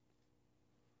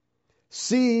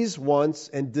 Seize once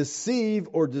and deceive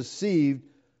or deceived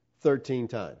 13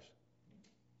 times.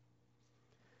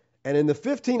 And in the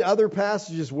 15 other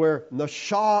passages where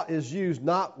nashah is used,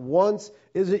 not once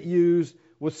is it used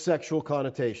with sexual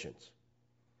connotations.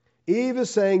 Eve is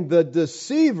saying the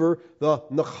deceiver, the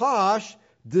nachash,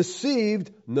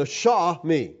 deceived nashah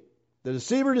me. The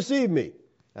deceiver deceived me.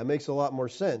 That makes a lot more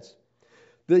sense.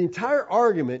 The entire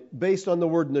argument based on the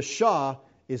word nashah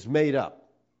is made up.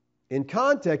 In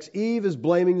context, Eve is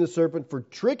blaming the serpent for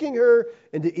tricking her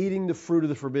into eating the fruit of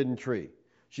the forbidden tree.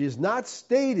 She is not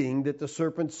stating that the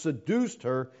serpent seduced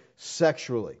her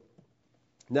sexually.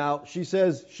 Now, she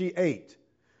says she ate.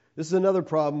 This is another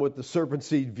problem with the serpent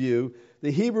seed view. The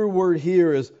Hebrew word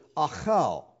here is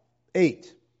achal,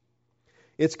 ate.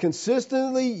 It's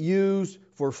consistently used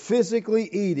for physically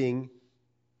eating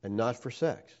and not for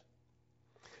sex.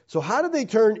 So how did they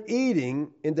turn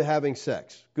eating into having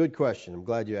sex? Good question. I'm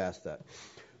glad you asked that.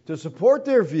 To support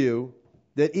their view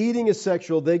that eating is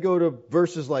sexual, they go to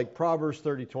verses like Proverbs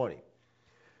 30:20.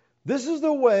 This is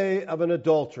the way of an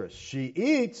adulteress. She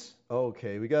eats.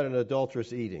 Okay, we got an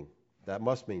adulteress eating. That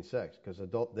must mean sex, because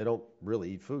they don't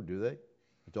really eat food, do they?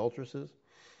 Adulteresses.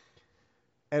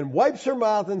 And wipes her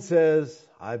mouth and says,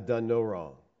 I've done no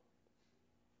wrong.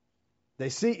 They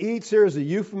see eats here as a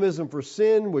euphemism for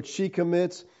sin, which she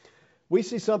commits. We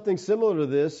see something similar to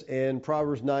this in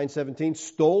Proverbs 9:17.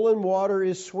 Stolen water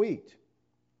is sweet,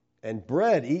 and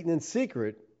bread eaten in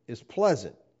secret is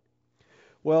pleasant.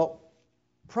 Well,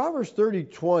 Proverbs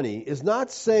 30:20 is not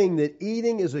saying that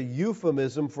eating is a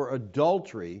euphemism for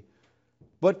adultery,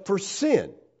 but for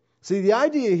sin. See, the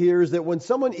idea here is that when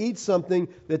someone eats something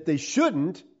that they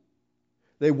shouldn't,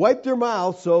 they wipe their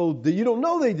mouth so that you don't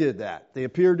know they did that. They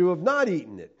appear to have not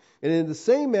eaten it. And in the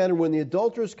same manner, when the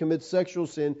adulteress commits sexual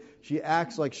sin, she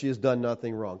acts like she has done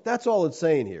nothing wrong. That's all it's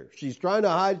saying here. She's trying to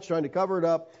hide, she's trying to cover it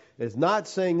up. It's not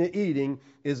saying that eating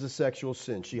is a sexual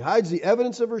sin. She hides the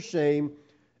evidence of her shame,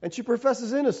 and she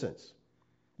professes innocence.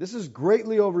 This is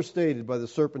greatly overstated by the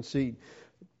serpent seed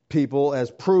people as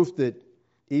proof that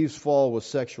Eve's fall was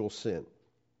sexual sin.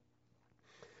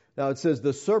 Now it says,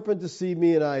 the serpent deceived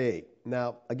me and I ate.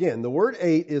 Now, again, the word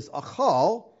ate is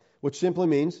achal, which simply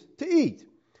means to eat.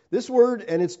 This word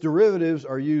and its derivatives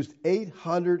are used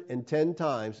 810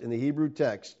 times in the Hebrew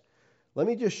text. Let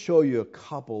me just show you a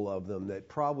couple of them that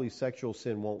probably sexual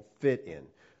sin won't fit in.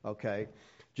 Okay?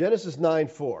 Genesis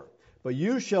 9:4. But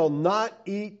you shall not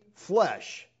eat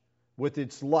flesh with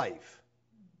its life.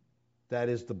 That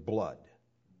is the blood.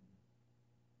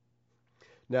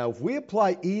 Now, if we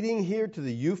apply eating here to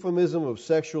the euphemism of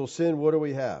sexual sin, what do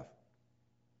we have?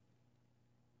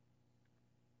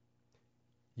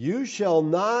 You shall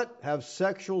not have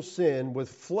sexual sin with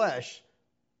flesh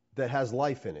that has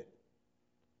life in it.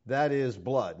 That is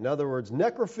blood. In other words,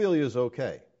 necrophilia is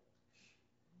okay,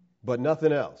 but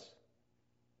nothing else.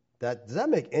 Does that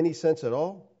make any sense at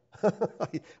all?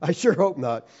 I sure hope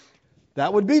not.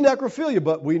 That would be necrophilia,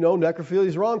 but we know necrophilia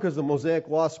is wrong because the Mosaic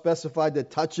Law specified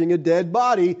that touching a dead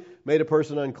body made a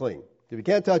person unclean. If you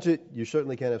can't touch it, you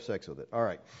certainly can't have sex with it. All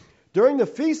right. During the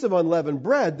Feast of Unleavened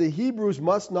Bread, the Hebrews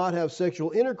must not have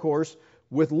sexual intercourse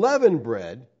with leavened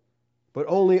bread, but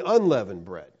only unleavened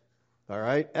bread. All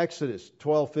right? Exodus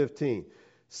 12:15.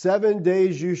 7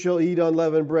 days you shall eat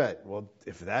unleavened bread. Well,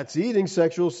 if that's eating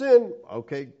sexual sin,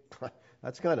 okay,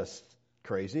 that's kind of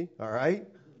crazy. All right?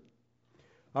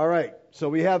 All right, so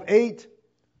we have 8,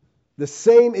 the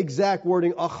same exact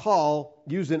wording, achal,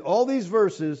 used in all these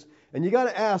verses. And you got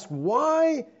to ask,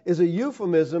 why is a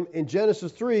euphemism in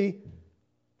Genesis 3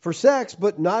 for sex,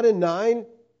 but not in 9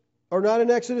 or not in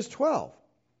Exodus 12?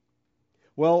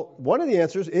 Well, one of the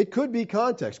answers, it could be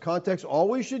context. Context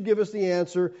always should give us the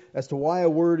answer as to why a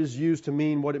word is used to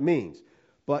mean what it means.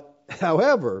 But,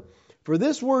 however, for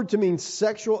this word to mean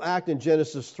sexual act in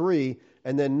Genesis 3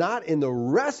 and then not in the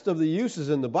rest of the uses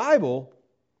in the Bible,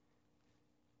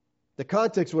 the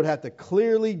context would have to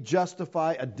clearly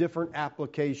justify a different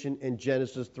application in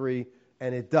Genesis 3,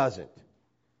 and it doesn't.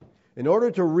 In order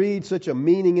to read such a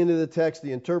meaning into the text,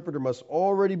 the interpreter must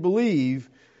already believe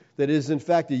that it is in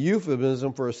fact a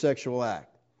euphemism for a sexual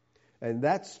act. And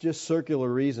that's just circular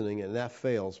reasoning, and that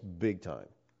fails big time.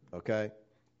 Okay?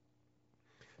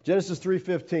 Genesis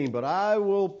 3:15, but I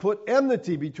will put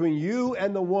enmity between you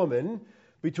and the woman,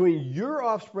 between your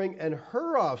offspring and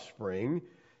her offspring.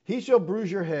 He shall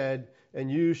bruise your head,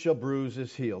 and you shall bruise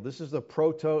his heel. This is the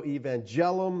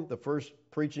proto-evangelium, the first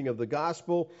preaching of the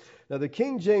gospel. Now, the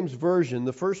King James Version,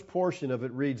 the first portion of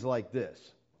it reads like this.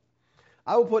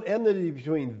 I will put enmity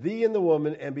between thee and the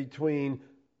woman, and between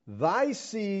thy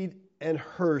seed and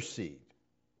her seed.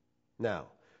 Now,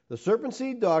 the serpent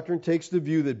seed doctrine takes the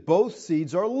view that both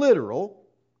seeds are literal.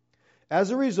 As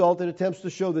a result, it attempts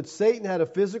to show that Satan had a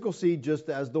physical seed just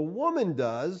as the woman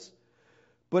does.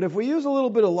 But if we use a little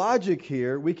bit of logic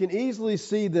here, we can easily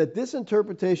see that this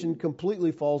interpretation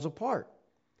completely falls apart.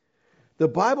 The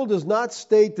Bible does not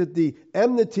state that the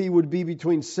enmity would be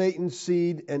between Satan's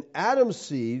seed and Adam's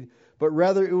seed, but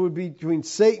rather it would be between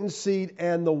Satan's seed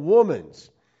and the woman's.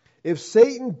 If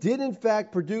Satan did in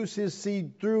fact produce his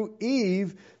seed through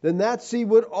Eve, then that seed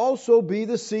would also be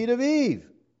the seed of Eve.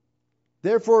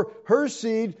 Therefore, her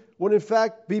seed would in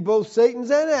fact be both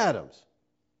Satan's and Adam's.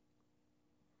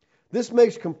 This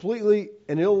makes completely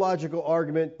an illogical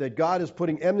argument that God is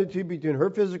putting enmity between her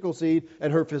physical seed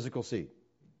and her physical seed.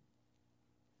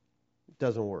 It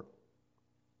doesn't work.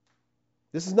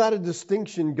 This is not a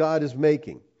distinction God is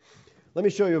making. Let me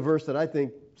show you a verse that I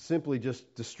think simply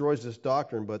just destroys this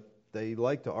doctrine, but they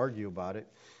like to argue about it.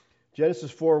 Genesis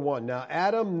 4:1. Now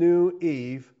Adam knew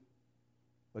Eve.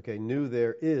 Okay, knew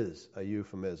there is a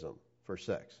euphemism for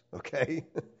sex. Okay?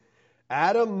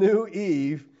 Adam knew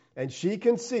Eve, and she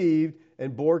conceived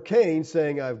and bore Cain,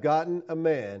 saying, I've gotten a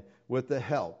man with the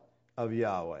help of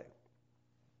Yahweh.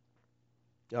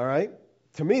 All right?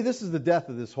 To me, this is the death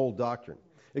of this whole doctrine.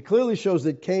 It clearly shows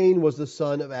that Cain was the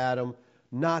son of Adam,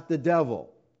 not the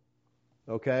devil.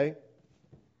 Okay?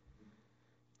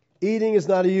 Eating is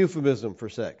not a euphemism for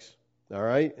sex. All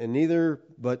right? And neither,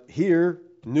 but here,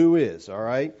 Nu is. All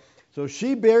right? So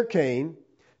she bare Cain.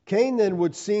 Cain then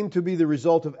would seem to be the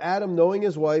result of Adam knowing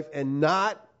his wife and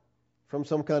not from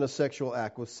some kind of sexual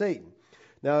act with Satan.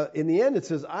 Now, in the end, it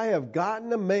says, I have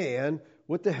gotten a man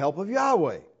with the help of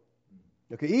Yahweh.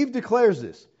 Okay, Eve declares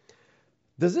this.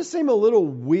 Does this seem a little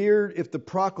weird if the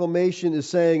proclamation is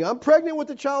saying, I'm pregnant with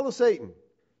the child of Satan?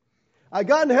 I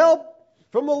gotten help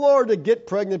from the Lord to get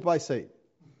pregnant by Satan.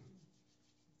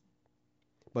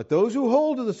 But those who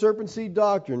hold to the serpent seed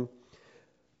doctrine,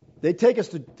 they take us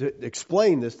to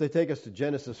explain this. They take us to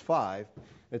Genesis 5.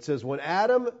 It says, when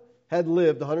Adam had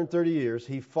lived 130 years,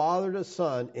 he fathered a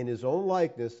son in his own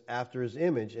likeness after his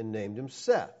image and named him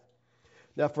Seth.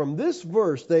 Now, from this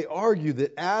verse, they argue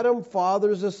that Adam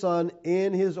fathers a son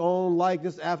in his own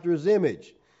likeness after his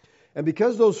image. And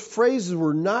because those phrases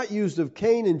were not used of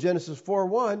Cain in Genesis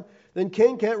 4:1, then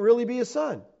Cain can't really be a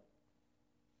son.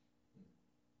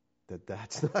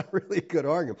 That's not really a good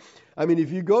argument. I mean,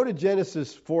 if you go to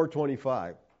Genesis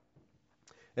 4:25,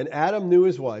 and Adam knew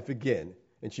his wife again,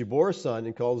 and she bore a son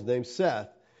and called his name Seth,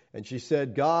 and she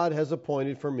said, God has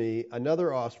appointed for me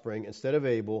another offspring instead of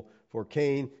Abel, for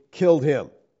Cain killed him.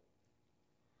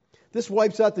 This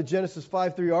wipes out the Genesis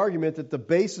 5:3 argument that the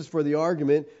basis for the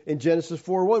argument in Genesis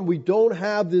 4:1. We don't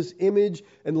have this image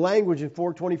and language in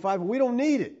 4:25, and we don't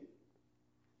need it.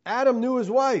 Adam knew his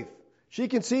wife. She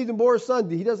conceived and bore a son.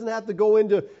 He doesn't have to go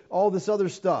into all this other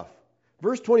stuff.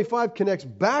 Verse 25 connects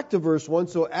back to verse 1,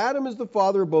 so Adam is the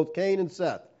father of both Cain and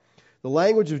Seth. The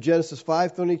language of Genesis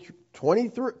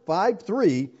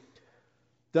 5:3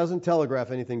 doesn't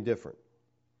telegraph anything different.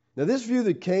 Now, this view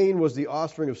that Cain was the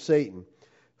offspring of Satan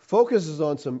focuses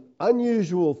on some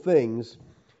unusual things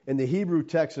in the Hebrew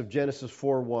text of Genesis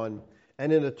 4:1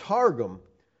 and in a targum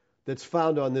that's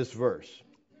found on this verse.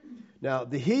 Now,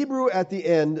 the Hebrew at the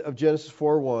end of Genesis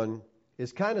 4:1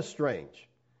 is kind of strange.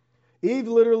 Eve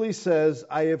literally says,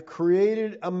 I have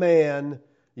created a man,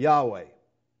 Yahweh.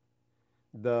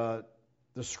 The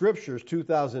scriptures,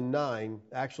 2009,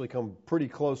 actually come pretty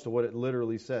close to what it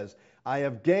literally says. I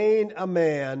have gained a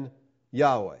man,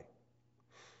 Yahweh.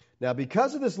 Now,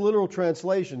 because of this literal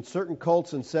translation, certain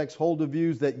cults and sects hold the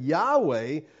views that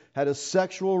Yahweh had a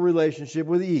sexual relationship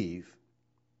with Eve.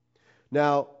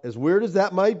 Now, as weird as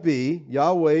that might be,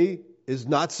 Yahweh is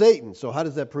not Satan. So how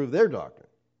does that prove their doctrine?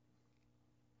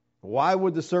 Why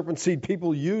would the serpent seed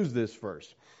people use this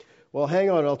verse? Well, hang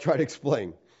on, I'll try to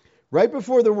explain. Right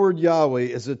before the word Yahweh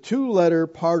is a two-letter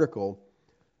particle,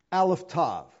 Aleph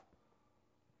Tav.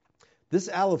 This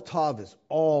Aleph Tav is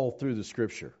all through the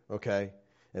Scripture, okay?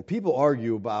 And people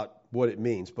argue about what it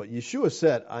means. But Yeshua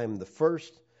said, I am the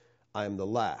first, I am the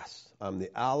last. I'm the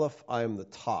Aleph, I am the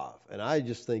Tav. And I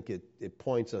just think it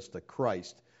points us to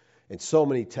Christ in so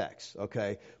many texts,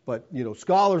 okay? But,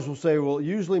 scholars will say, well, it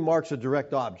usually marks a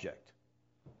direct object.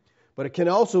 But it can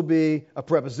also be a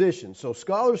preposition. So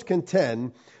scholars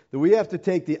contend that we have to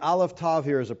take the Aleph Tav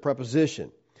here as a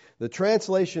preposition. The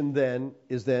translation then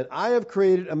is I have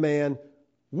created a man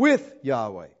with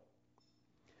Yahweh.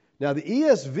 Now the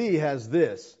ESV has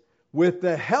this, with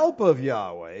the help of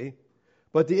Yahweh,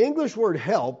 but the English word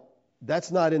help,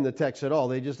 that's not in the text at all.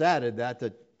 They just added that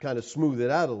to kind of smooth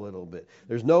it out a little bit.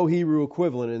 There's no Hebrew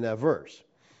equivalent in that verse.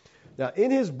 Now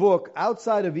in his book,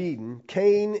 Outside of Eden,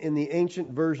 Cain in the ancient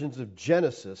versions of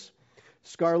Genesis,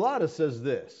 Scarlatta says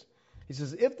this. He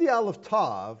says, if the Aleph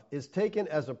Tav is taken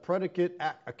as a predicate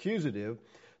accusative,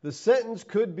 the sentence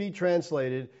could be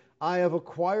translated, I have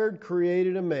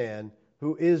created a man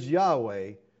who is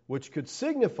Yahweh, which could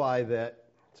signify that,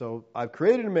 so I've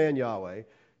created a man, Yahweh,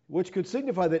 which could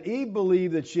signify that Eve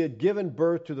believed that she had given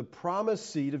birth to the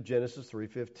promised seed of Genesis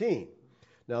 3:15.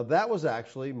 Now that was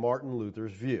actually Martin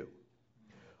Luther's view.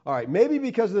 All right, maybe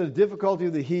because of the difficulty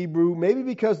of the Hebrew, maybe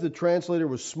because the translator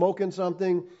was smoking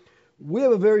something, we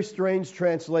have a very strange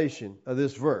translation of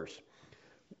this verse.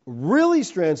 Really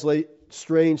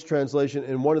strange translation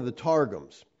in one of the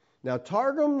Targums. Now,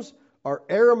 Targums are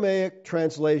Aramaic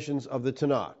translations of the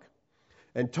Tanakh.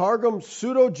 And Targum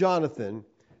Pseudo-Jonathan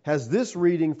has this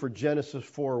reading for Genesis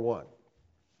 4:1.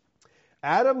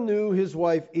 Adam knew his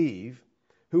wife Eve,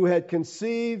 who had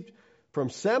conceived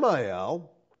from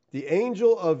Samael, the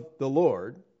angel of the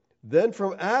Lord. Then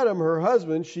from Adam, her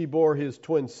husband, she bore his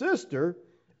twin sister,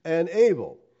 and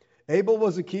Abel. Abel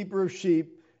was a keeper of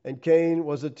sheep, and Cain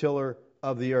was a tiller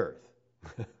of the earth.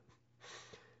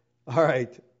 All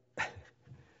right.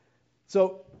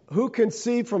 So, who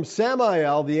conceived from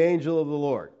Samael, the angel of the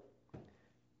Lord?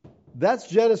 That's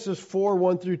Genesis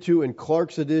 4:1-2 in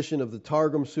Clark's edition of the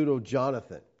Targum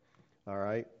Pseudo-Jonathan. All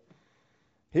right.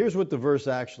 Here's what the verse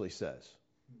actually says.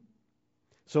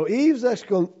 So Eve's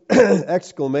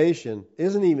exclamation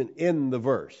isn't even in the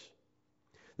verse.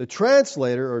 The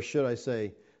translator, or should I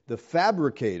say the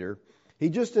fabricator, he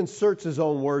just inserts his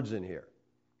own words in here.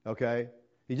 Okay?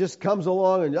 He just comes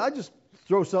along and I just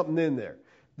throw something in there.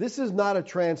 This is not a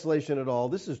translation at all.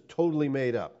 This is totally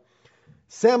made up.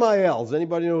 Samael, does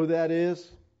anybody know who that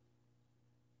is?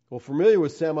 Well, familiar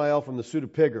with Samael from the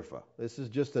pseudepigrapha. This is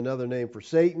just another name for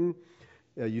Satan.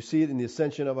 You see it in the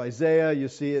ascension of Isaiah. You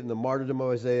see it in the martyrdom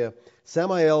of Isaiah.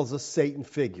 Samael is a Satan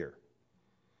figure.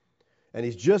 And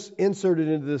he's just inserted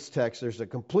into this text. There's a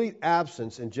complete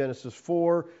absence in Genesis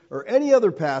 4 or any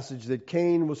other passage that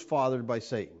Cain was fathered by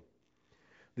Satan.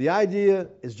 The idea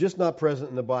is just not present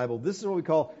in the Bible. This is what we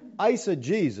call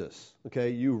eisegesis. Okay,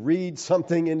 you read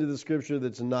something into the Scripture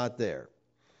that's not there.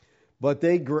 But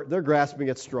they're grasping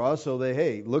at straws, so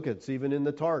hey, look, it's even in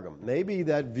the Targum. Maybe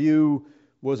that view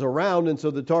was around, and so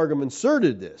the Targum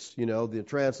inserted this. You know, the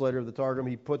translator of the Targum,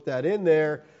 he put that in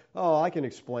there. Oh, I can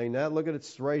explain that. Look at it,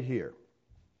 it's right here.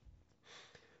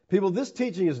 People, this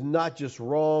teaching is not just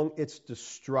wrong, it's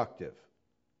destructive.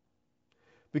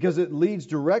 Because it leads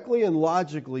directly and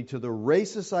logically to the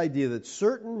racist idea that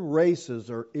certain races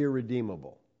are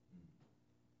irredeemable.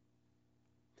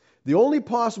 The only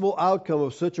possible outcome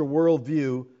of such a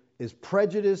worldview is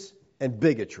prejudice and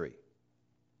bigotry.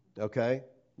 Okay?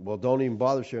 Well, don't even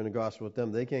bother sharing the gospel with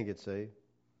them. They can't get saved.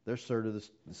 They're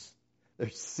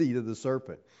seed of the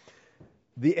serpent.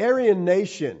 The Aryan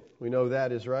Nation, we know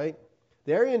that is right.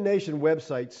 The Aryan Nation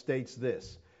website states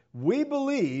this: we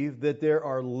believe that there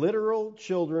are literal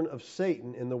children of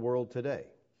Satan in the world today.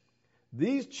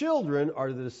 These children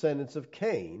are the descendants of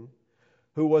Cain,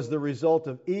 who was the result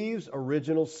of Eve's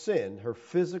original sin, her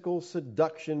physical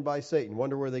seduction by Satan.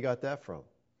 Wonder where they got that from.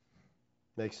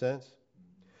 Make sense?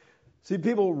 See,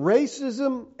 people,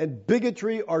 racism and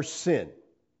bigotry are sin.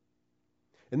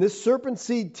 And this serpent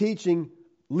seed teaching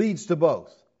leads to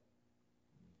both.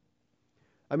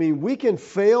 I mean, we can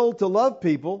fail to love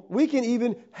people. We can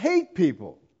even hate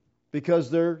people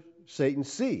because they're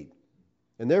Satan's seed.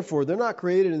 And therefore, they're not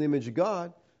created in the image of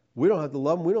God. We don't have to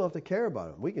love them. We don't have to care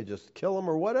about them. We can just kill them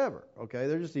or whatever. Okay?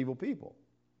 They're just evil people.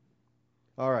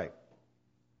 All right.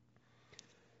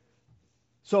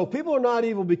 So people are not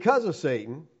evil because of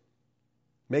Satan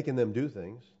making them do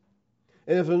things.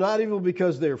 And if they're not evil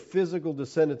because they're physical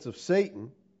descendants of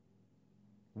Satan,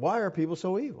 why are people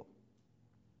so evil?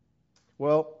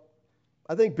 Well,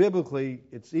 I think biblically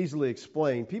it's easily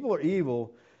explained. People are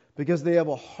evil because they have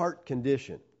a heart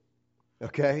condition.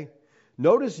 Okay?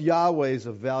 Notice Yahweh's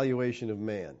evaluation of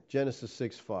man. Genesis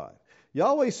 6:5.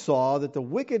 Yahweh saw that the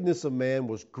wickedness of man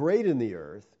was great in the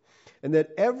earth, and that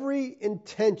every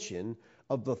intention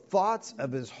of the thoughts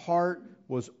of his heart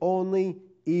was only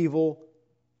evil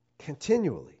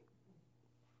continually.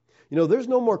 You know, there's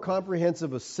no more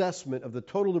comprehensive assessment of the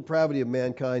total depravity of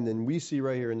mankind than we see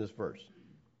right here in this verse.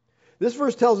 This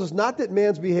verse tells us not that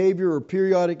man's behavior or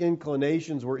periodic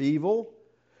inclinations were evil,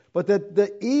 but that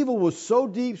the evil was so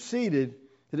deep-seated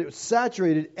that it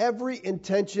saturated every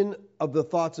intention of the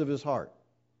thoughts of his heart.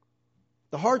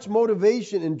 The heart's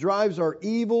motivation and drives are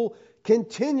evil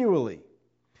continually.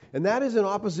 And that is in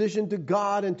opposition to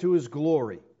God and to His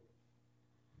glory.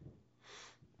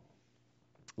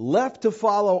 Left to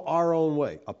follow our own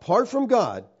way, apart from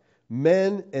God,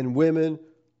 men and women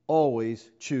always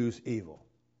choose evil.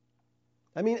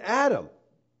 I mean, Adam,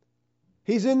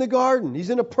 he's in the garden.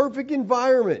 He's in a perfect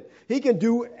environment. He can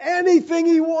do anything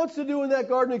he wants to do in that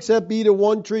garden except eat of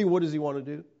one tree. What does he want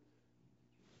to do?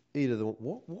 Eat of the...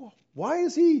 Why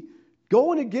is he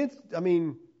going against... I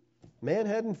mean, man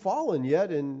hadn't fallen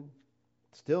yet, and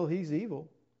still he's evil.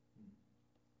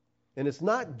 And it's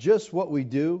not just what we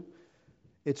do.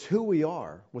 It's who we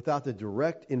are without the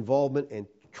direct involvement and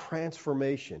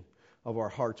transformation of our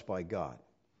hearts by God.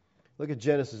 Look at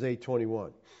Genesis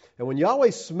 8:21. And when Yahweh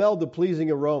smelled the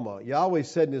pleasing aroma, Yahweh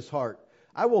said in his heart,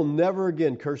 I will never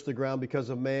again curse the ground because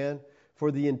of man,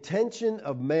 for the intention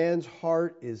of man's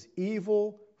heart is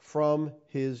evil from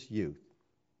his youth.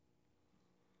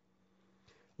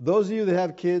 Those of you that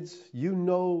have kids, you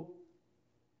know,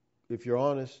 if you're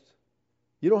honest,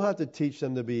 you don't have to teach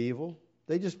them to be evil.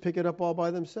 They just pick it up all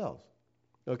by themselves.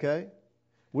 Okay?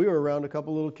 We were around a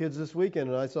couple little kids this weekend,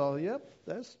 and I saw, yep,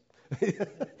 that's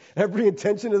every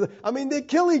intention of they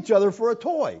kill each other for a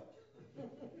toy.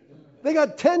 They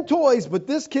got 10 toys, but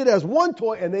this kid has one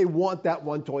toy, and they want that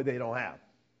one toy they don't have.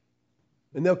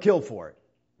 And they'll kill for it.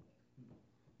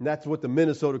 And that's what the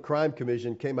Minnesota Crime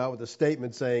Commission came out with a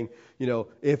statement saying,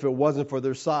 if it wasn't for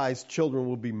their size, children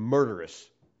would be murderous.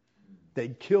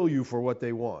 They'd kill you for what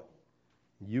they want.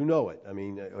 You know it.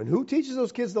 And who teaches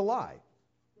those kids to lie?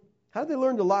 How did they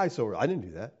learn to lie so early? I didn't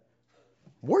do that.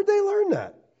 Where'd they learn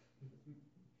that?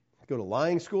 Go to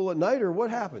lying school at night, or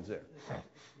what happens there?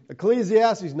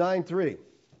 Ecclesiastes 9:3.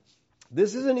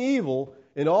 This is an evil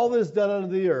in all that is done under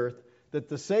the earth, that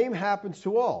the same happens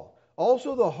to all.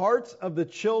 Also the hearts of the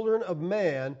children of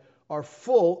man are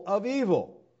full of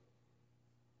evil.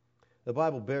 The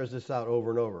Bible bears this out over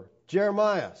and over.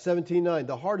 Jeremiah 17:9.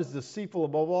 The heart is deceitful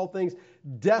above all things,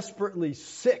 desperately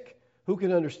sick. Who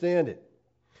can understand it?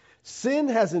 Sin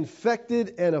has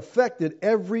infected and affected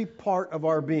every part of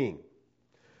our being.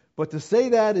 But to say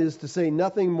that is to say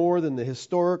nothing more than the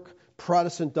historic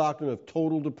Protestant doctrine of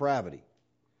total depravity.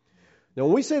 Now,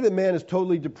 when we say that man is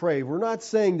totally depraved, we're not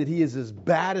saying that he is as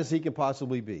bad as he can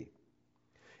possibly be.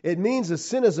 It means that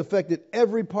sin has affected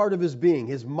every part of his being,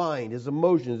 his mind, his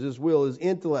emotions, his will, his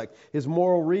intellect, his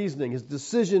moral reasoning, his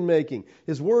decision-making,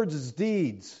 his words, his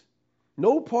deeds.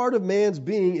 No part of man's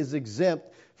being is exempt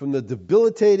from the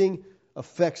debilitating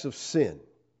effects of sin.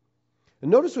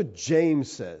 And notice what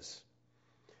James says.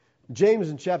 James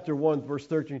in chapter 1, verse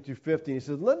 13 through 15, he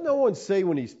says, "Let no one say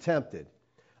when he's tempted,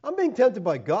 I'm being tempted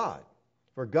by God.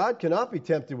 For God cannot be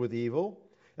tempted with evil,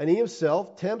 and he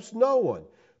himself tempts no one.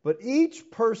 But each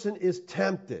person is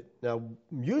tempted." Now,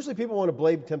 usually people want to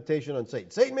blame temptation on Satan.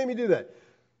 Satan made me do that.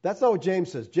 That's not what James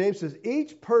says. James says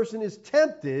each person is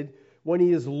tempted when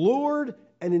he is lured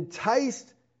and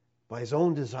enticed by his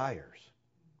own desires.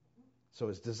 So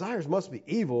his desires must be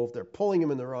evil if they're pulling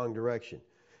him in the wrong direction.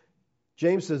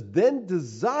 James says, then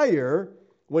desire,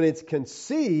 when it's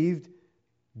conceived,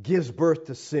 gives birth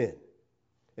to sin.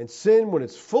 And sin, when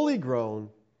it's fully grown,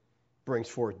 brings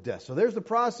forth death. So there's the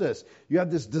process. You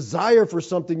have this desire for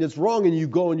something that's wrong, and you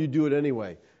go and you do it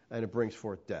anyway, and it brings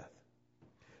forth death.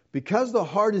 Because the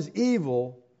heart is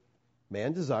evil,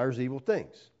 man desires evil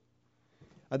things.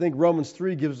 I think Romans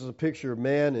 3 gives us a picture of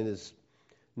man, and is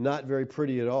not very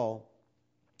pretty at all.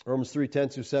 Romans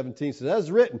 3:10 through 17 says, as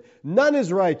written, none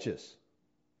is righteous.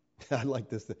 I like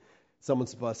this.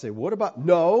 Someone's supposed to say, what about?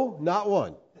 No, not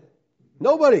one.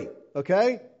 Nobody,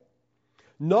 okay?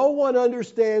 No one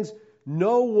understands.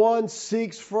 No one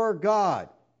seeks for God.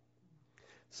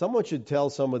 Someone should tell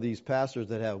some of these pastors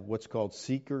that have what's called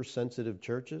seeker-sensitive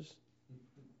churches.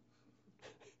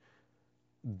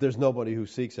 There's nobody who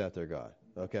seeks after God,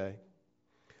 okay?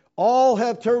 All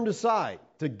have turned aside.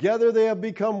 Together they have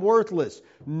become worthless.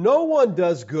 No one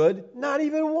does good, not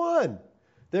even one.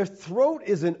 Their throat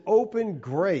is an open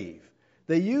grave.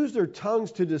 They use their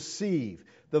tongues to deceive.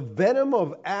 The venom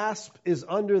of asp is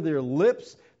under their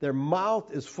lips. Their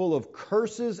mouth is full of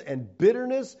curses and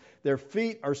bitterness. Their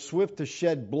feet are swift to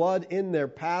shed blood. In their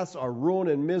paths are ruin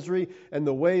and misery, and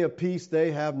the way of peace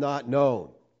they have not known.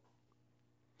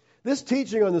 This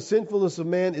teaching on the sinfulness of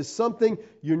man is something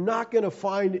you're not going to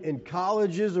find in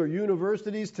colleges or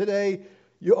universities today.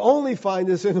 You only find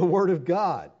this in the Word of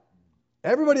God.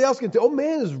 Everybody else can tell, oh,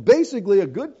 man is basically a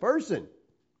good person.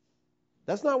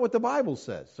 That's not what the Bible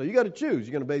says. So you got to choose.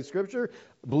 You're going to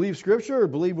believe Scripture, or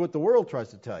believe what the world tries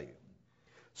to tell you.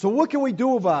 So what can we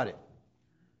do about it?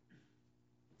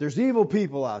 There's evil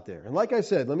people out there. And like I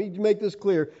said, let me make this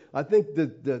clear. I think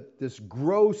that this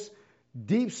gross,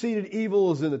 deep-seated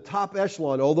evil is in the top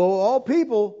echelon. Although all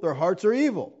people, their hearts are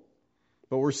evil.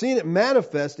 But we're seeing it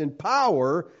manifest in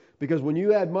power, because when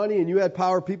you add money and you add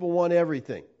power, people want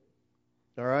everything.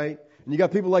 All right? And you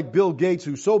got people like Bill Gates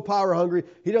who's so power hungry,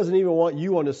 he doesn't even want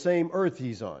you on the same earth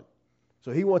he's on.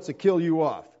 So he wants to kill you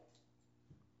off.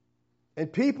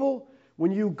 And people,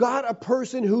 when you got a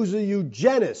person who's a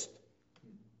eugenist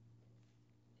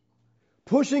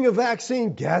pushing a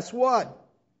vaccine, guess what?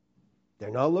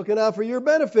 They're not looking out for your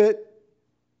benefit.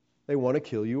 They want to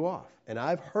kill you off. And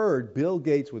I've heard Bill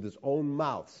Gates with his own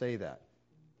mouth say that.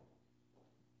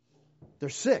 They're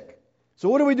sick. So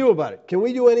what do we do about it? Can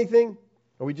we do anything?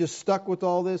 Are we just stuck with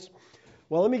all this?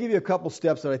 Well, let me give you a couple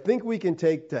steps that I think we can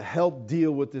take to help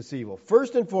deal with this evil.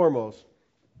 First and foremost,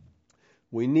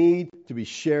 we need to be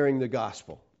sharing the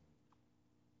gospel.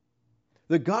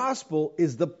 The gospel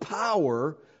is the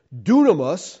power,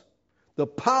 dunamis, the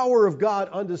power of God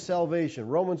unto salvation.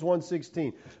 Romans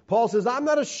 1:16. Paul says, I'm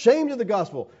not ashamed of the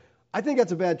gospel. I think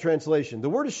that's a bad translation. The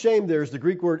word ashamed there is the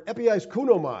Greek word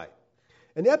epiaiskounomai.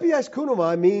 And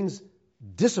epiaiskounomai means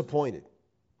disappointed.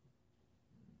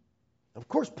 Of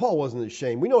course, Paul wasn't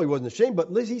ashamed. We know he wasn't ashamed, but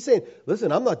he's saying,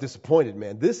 listen, I'm not disappointed,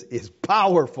 man. This is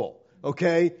powerful,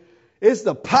 okay? It's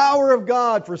the power of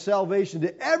God for salvation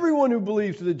to everyone who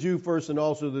believes, to the Jew first and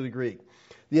also to the Greek.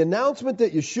 The announcement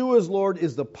that Yeshua is Lord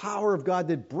is the power of God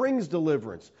that brings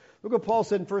deliverance. Look what Paul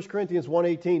said in 1 Corinthians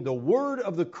 1:18. The word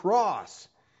of the cross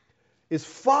is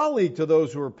folly to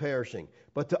those who are perishing,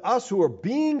 but to us who are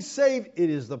being saved, it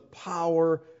is the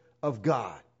power of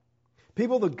God.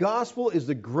 People, the gospel is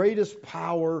the greatest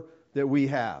power that we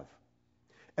have.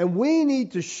 And we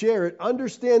need to share it,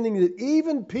 understanding that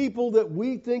even people that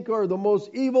we think are the most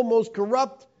evil, most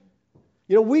corrupt,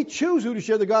 we choose who to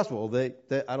share the gospel. Well,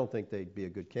 I don't think they'd be a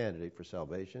good candidate for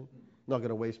salvation. I'm not going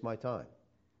to waste my time.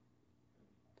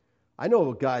 I know of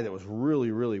a guy that was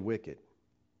really, really wicked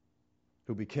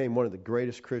who became one of the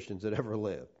greatest Christians that ever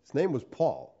lived. His name was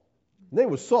Paul. His name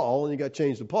was Saul, and he got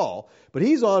changed to Paul. But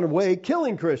he's on the way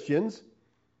killing Christians,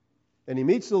 and he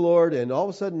meets the Lord, and all of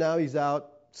a sudden now he's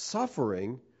out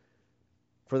suffering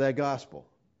for that gospel.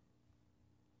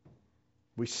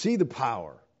 We see the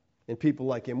power in people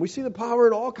like him. We see the power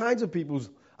in all kinds of people.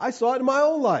 I saw it in my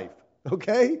own life,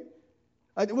 okay?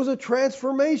 It was a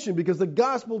transformation because the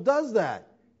gospel does that.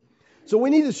 So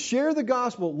we need to share the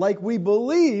gospel like we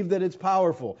believe that it's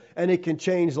powerful and it can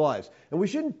change lives. And we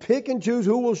shouldn't pick and choose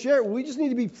who will share it. We just need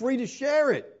to be free to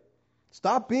share it.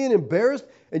 Stop being embarrassed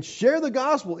and share the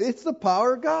gospel. It's the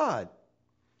power of God.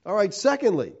 All right,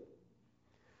 secondly,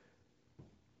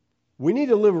 we need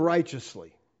to live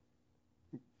righteously.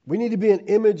 We need to be an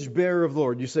image bearer of the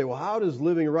Lord. You say, well, how does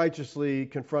living righteously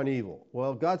confront evil?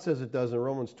 Well, God says it does in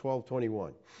Romans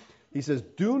 12:21. He says,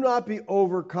 do not be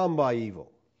overcome by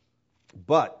evil,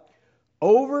 but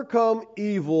overcome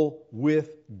evil with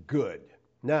good.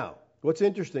 Now, what's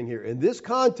interesting here, in this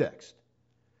context,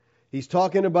 he's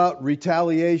talking about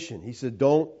retaliation. He said,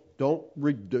 you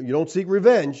don't seek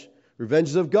revenge. Revenge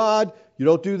is of God. You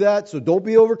don't do that. So don't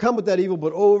be overcome with that evil,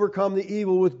 but overcome the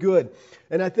evil with good.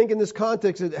 And I think in this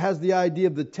context, it has the idea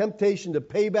of the temptation to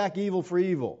pay back evil for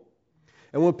evil.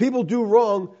 And when people do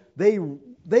wrong, they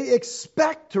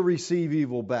expect to receive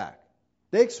evil back.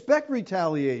 They expect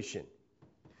retaliation.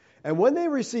 And when they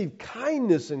receive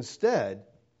kindness instead,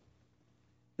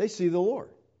 they see the Lord.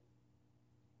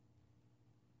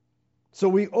 So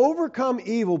we overcome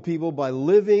evil, people, by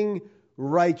living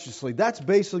righteously. That's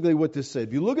basically what this said.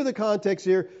 If you look at the context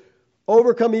here,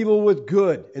 overcome evil with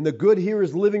good. And the good here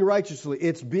is living righteously.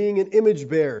 It's being an image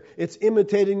bearer. It's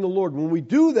imitating the Lord. When we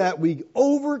do that, we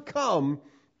overcome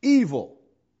evil.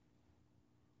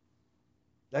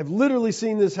 I've literally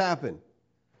seen this happen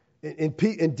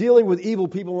in dealing with evil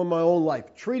people in my own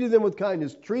life. Treated them with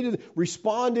kindness,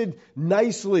 responded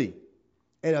nicely,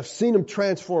 and I've seen them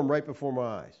transform right before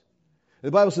my eyes. The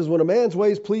Bible says when a man's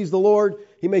ways please the Lord,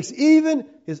 he makes even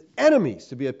his enemies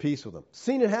to be at peace with him.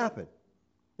 Seen it happen.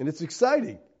 And it's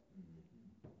exciting.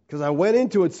 Because I went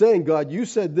into it saying, God, you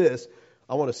said this.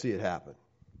 I want to see it happen.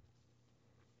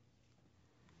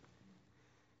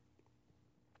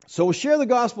 So share the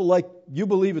gospel like you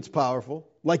believe it's powerful.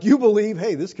 Like you believe,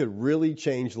 hey, this could really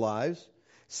change lives.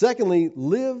 Secondly,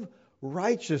 live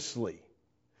righteously.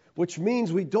 Which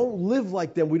means we don't live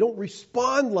like them. We don't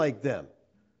respond like them.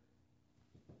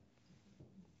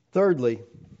 Thirdly,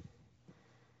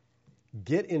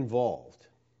 get involved.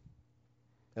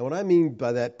 And what I mean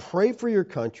by that, pray for your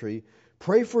country,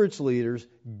 pray for its leaders,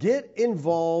 get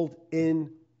involved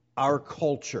in our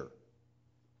culture.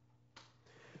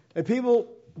 And people,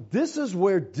 this is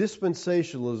where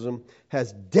dispensationalism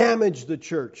has damaged the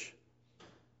church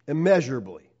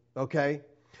immeasurably, okay?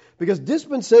 Because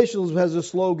dispensationalism has a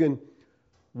slogan,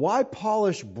 why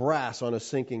polish brass on a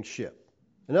sinking ship?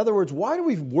 In other words, why do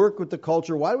we work with the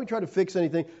culture? Why do we try to fix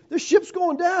anything? The ship's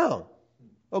going down.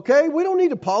 Okay? We don't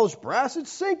need to polish brass.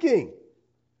 It's sinking.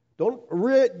 We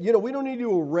don't need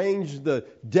to arrange the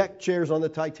deck chairs on the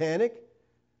Titanic.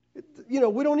 We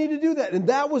don't need to do that. And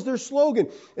that was their slogan.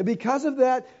 And because of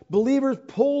that, believers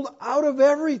pulled out of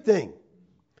everything.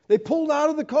 They pulled out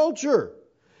of the culture.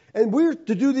 And we're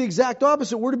to do the exact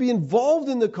opposite. We're to be involved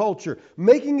in the culture,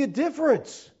 making a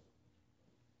difference.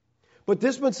 But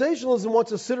dispensationalism wants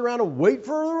to sit around and wait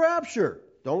for the rapture.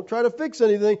 Don't try to fix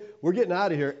anything. We're getting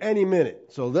out of here any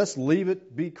minute. So let's leave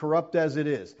it be corrupt as it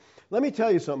is. Let me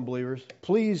tell you something, believers.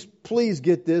 Please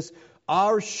get this.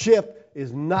 Our ship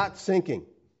is not sinking.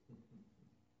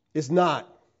 It's not.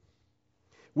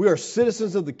 We are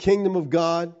citizens of the kingdom of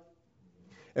God.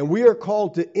 And we are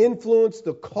called to influence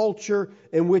the culture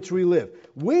in which we live.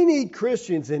 We need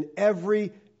Christians in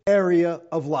every area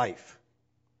of life.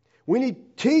 We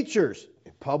need teachers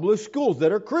in public schools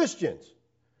that are Christians.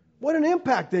 What an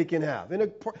impact they can have.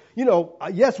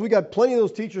 Yes, we got plenty of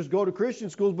those teachers go to Christian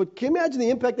schools, but can you imagine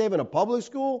the impact they have in a public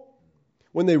school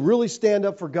when they really stand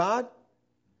up for God?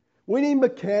 We need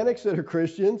mechanics that are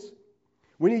Christians.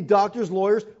 We need doctors,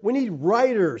 lawyers. We need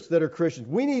writers that are Christians.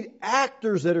 We need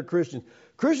actors that are Christians.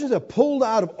 Christians have pulled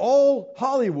out of all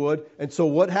Hollywood, and so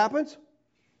what happens?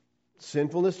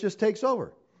 Sinfulness just takes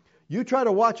over. You try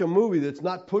to watch a movie that's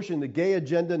not pushing the gay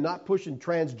agenda, not pushing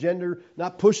transgender,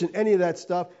 not pushing any of that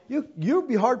stuff, you'll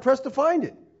be hard-pressed to find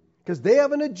it because they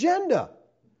have an agenda.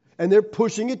 And they're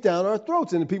pushing it down our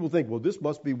throats. And people think, well, this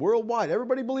must be worldwide.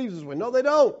 Everybody believes this way. No, they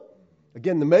don't.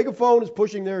 Again, the megaphone is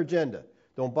pushing their agenda.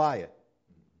 Don't buy it.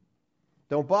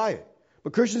 Don't buy it.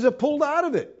 But Christians have pulled out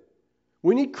of it.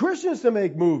 We need Christians to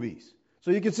make movies.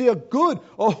 So you can see a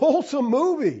wholesome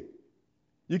movie.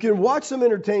 You can watch some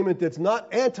entertainment that's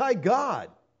not anti-God.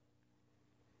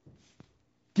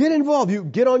 Get involved. You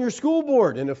get on your school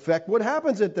board and affect what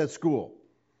happens at that school.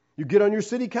 You get on your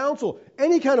city council,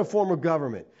 any kind of form of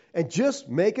government, and just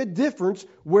make a difference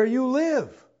where you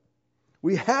live.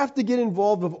 We have to get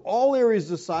involved with all areas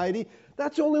of society.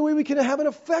 That's the only way we can have an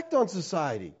effect on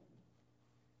society.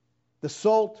 The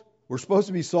salt, we're supposed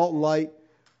to be salt and light.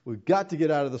 We've got to get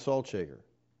out of the salt shaker.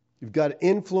 You've got to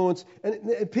influence.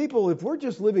 And people, if we're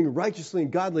just living righteously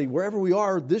and godly, wherever we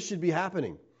are, this should be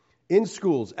happening. In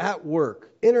schools, at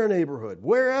work, in our neighborhood,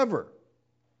 wherever.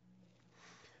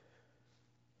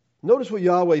 Notice what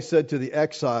Yahweh said to the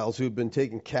exiles who had been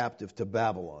taken captive to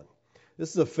Babylon. This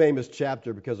is a famous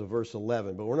chapter because of verse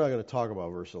 11, but we're not going to talk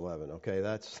about verse 11,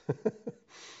 okay?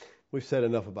 We've said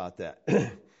enough about that.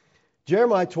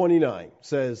 Jeremiah 29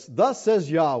 says, "Thus says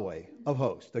Yahweh of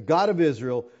hosts, the God of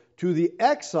Israel, to the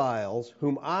exiles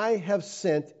whom I have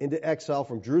sent into exile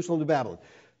from Jerusalem to Babylon."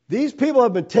 These people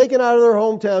have been taken out of their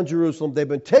hometown, Jerusalem. They've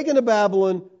been taken to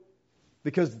Babylon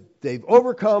because they've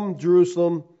overcome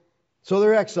Jerusalem, so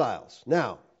they're exiles.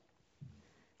 Now,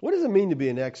 what does it mean to be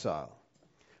an exile?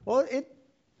 Well, it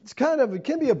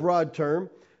can be a broad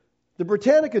term. The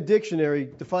Britannica Dictionary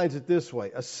defines it this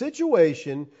way: a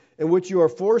situation in which you are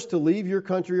forced to leave your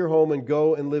country or home and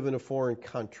go and live in a foreign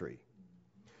country.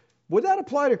 Would that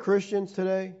apply to Christians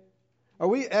today? Are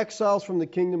we exiles from the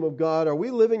kingdom of God? Are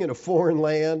we living in a foreign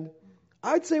land?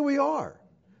 I'd say we are.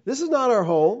 This is not our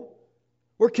home.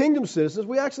 We're kingdom citizens.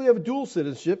 We actually have a dual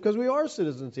citizenship because we are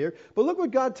citizens here. But look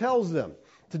what God tells them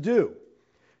to do.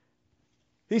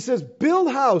 He says,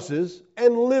 build houses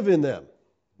and live in them.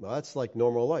 Well, that's like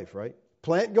normal life, right?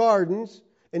 Plant gardens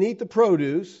and eat the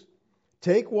produce.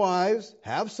 Take wives,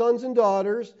 have sons and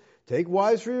daughters. Take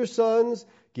wives for your sons.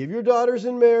 Give your daughters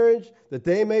in marriage that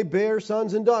they may bear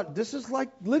sons and daughters. This is like,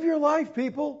 live your life,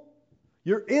 people.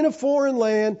 You're in a foreign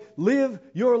land. Live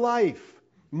your life.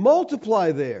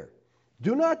 Multiply there.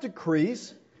 Do not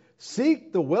decrease.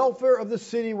 Seek the welfare of the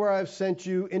city where I have sent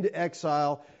you into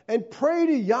exile, and pray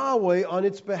to Yahweh on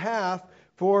its behalf,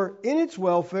 for in its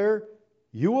welfare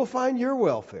you will find your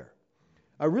welfare.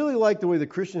 I really like the way the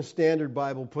Christian Standard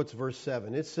Bible puts verse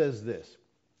 7. It says this: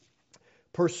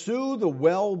 pursue the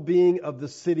well-being of the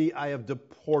city I have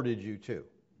deported you to.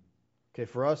 Okay,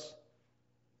 for us,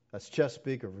 that's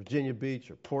Chesapeake or Virginia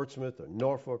Beach or Portsmouth or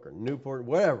Norfolk or Newport,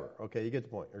 whatever. Okay, you get the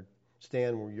point. Or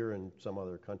Stan, where you're in some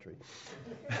other country.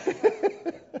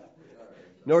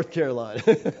 North Carolina.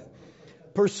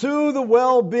 Pursue the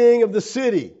well-being of the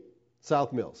city,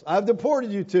 South Mills, I've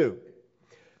deported you to.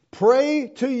 Pray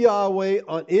to Yahweh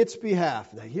on its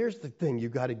behalf. Now, here's the thing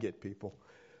you've got to get, people.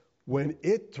 When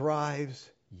it thrives,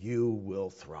 you will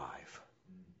thrive.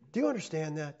 Do you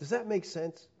understand that? Does that make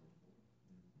sense?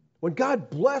 When God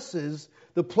blesses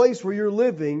the place where you're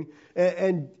living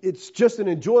and it's just an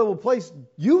enjoyable place,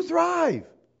 you thrive.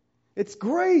 It's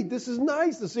great. This is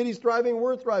nice. The city's thriving.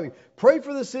 We're thriving. Pray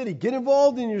for the city. Get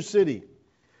involved in your city.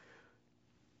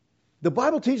 The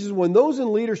Bible teaches when those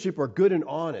in leadership are good and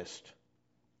honest,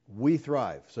 we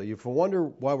thrive. So if you wonder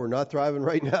why we're not thriving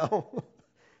right now,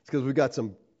 it's because we've got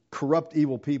some corrupt,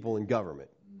 evil people in government.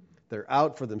 They're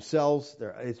out for themselves.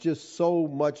 It's just so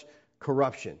much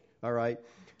corruption. All right?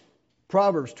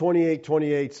 Proverbs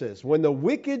 28:28 says, when the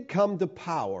wicked come to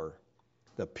power,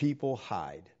 the people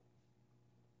hide.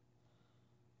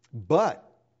 But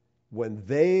when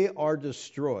they are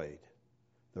destroyed,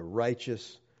 the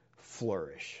righteous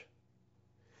flourish.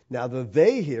 Now the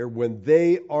they here, when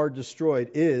they are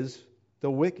destroyed, is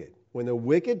the wicked. When the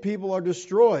wicked people are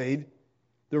destroyed,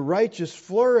 the righteous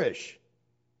flourish.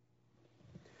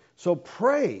 So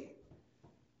pray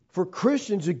for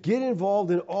Christians to get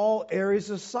involved in all areas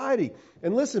of society.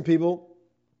 And listen, people,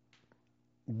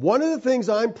 one of the things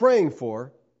I'm praying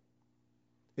for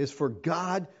is for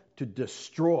God to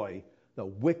destroy the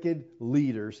wicked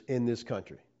leaders in this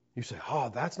country. You say, oh,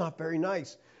 that's not very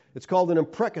nice. It's called an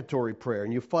imprecatory prayer,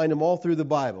 and you find them all through the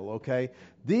Bible, okay?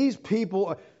 These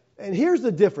people, and here's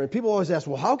the difference. People always ask,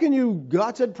 well, how can you,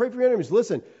 God said pray for your enemies.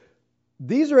 Listen,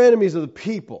 these are enemies of the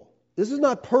people. This is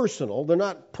not personal. They're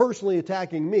not personally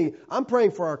attacking me. I'm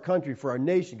praying for our country, for our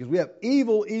nation, because we have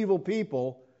evil, evil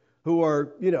people who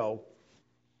are,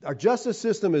 Our justice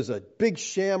system is a big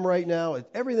sham right now.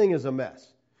 Everything is a mess.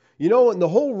 You know, and the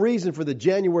whole reason for the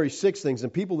January 6th things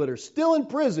and people that are still in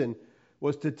prison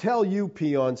was to tell you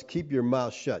peons, keep your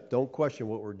mouth shut. Don't question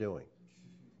what we're doing.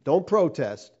 Don't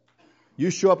protest. You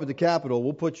show up at the Capitol,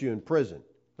 we'll put you in prison.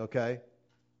 Okay?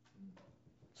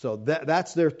 So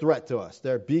that's their threat to us.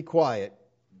 They're be quiet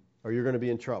or you're going to be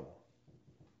in trouble.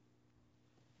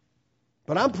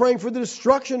 But I'm praying for the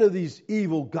destruction of these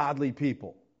evil, godly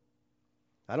people.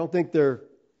 I don't think they're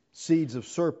seeds of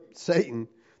Satan.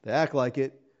 They act like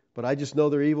it, but I just know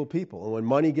they're evil people. And when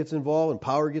money gets involved and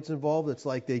power gets involved, it's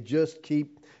like they just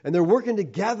keep, and they're working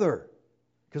together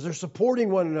because they're supporting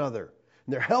one another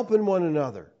and they're helping one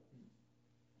another.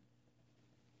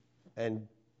 And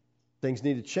things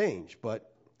need to change, but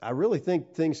I really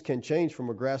think things can change from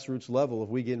a grassroots level if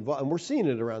we get involved. And we're seeing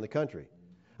it around the country.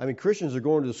 I mean, Christians are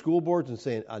going to the school boards and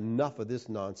saying, enough of this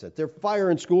nonsense. They're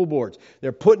firing school boards.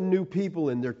 They're putting new people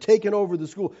in. They're taking over the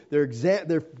school. They're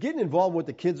getting involved in what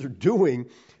the kids are doing,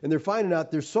 and they're finding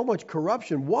out there's so much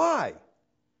corruption. Why?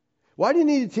 Why do you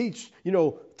need to teach,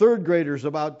 third graders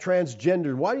about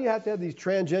transgender? Why do you have to have these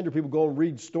transgender people go and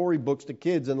read storybooks to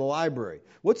kids in the library?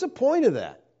 What's the point of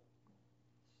that?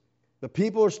 The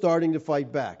people are starting to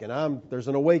fight back, and there's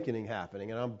an awakening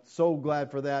happening, and I'm so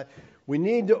glad for that. We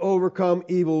need to overcome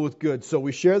evil with good. So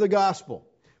we share the gospel.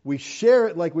 We share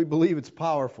it like we believe it's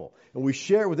powerful, and we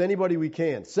share it with anybody we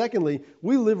can. Secondly,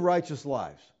 we live righteous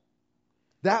lives.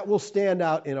 That will stand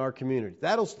out in our community.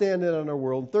 That'll stand out in our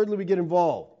world. And thirdly, we get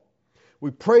involved.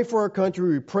 We pray for our country.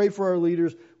 We pray for our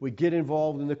leaders. We get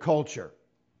involved in the culture.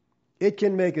 It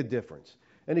can make a difference.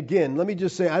 And again, let me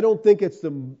just say, I don't think it's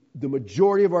the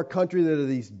majority of our country that are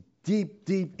these deep,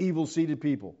 deep, evil-seated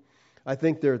people. I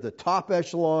think they're the top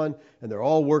echelon, and they're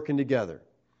all working together.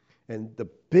 And the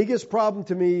biggest problem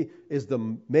to me is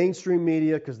the mainstream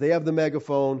media, because they have the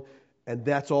megaphone, and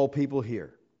that's all people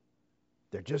hear.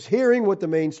 They're just hearing what the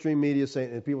mainstream media is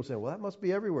saying, and people say, well, that must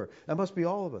be everywhere. That must be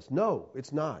all of us. No,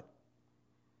 it's not.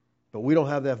 But we don't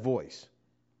have that voice.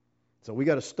 So we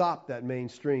got to stop that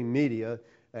mainstream media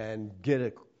and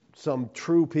get some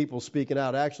true people speaking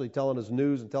out, actually telling us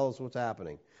news and telling us what's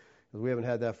happening. Because we haven't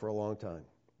had that for a long time.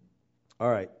 All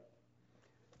right,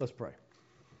 let's pray.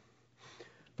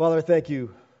 Father, I thank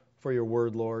you for your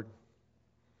word, Lord.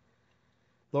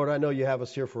 Lord, I know you have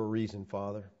us here for a reason,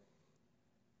 Father.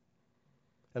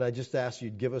 And I just ask you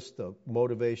to give us the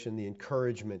motivation, the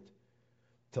encouragement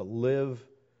to live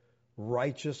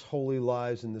righteous, holy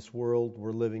lives in this world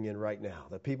we're living in right now.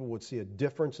 That people would see a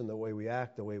difference in the way we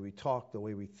act, the way we talk, the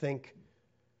way we think.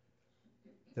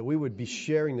 That we would be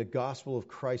sharing the gospel of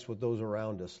Christ with those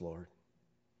around us, Lord.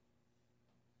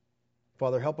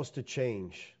 Father, help us to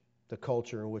change the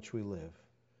culture in which we live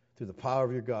through the power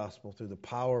of your gospel, through the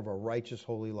power of a righteous,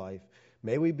 holy life.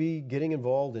 May we be getting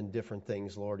involved in different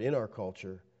things, Lord, in our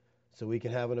culture so we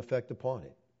can have an effect upon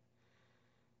it.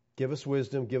 Give us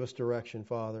wisdom, give us direction,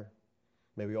 Father.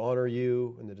 May we honor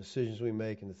you in the decisions we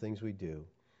make and the things we do.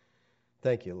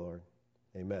 Thank you, Lord.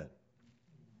 Amen.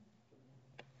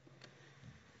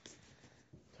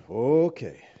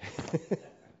 Okay.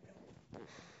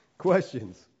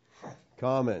 Questions?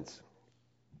 Comments?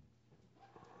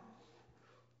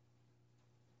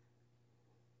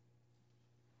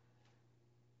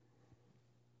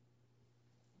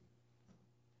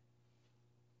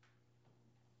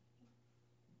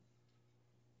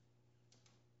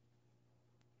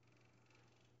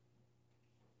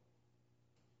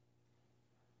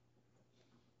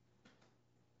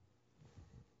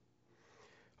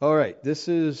 All right, this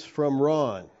is from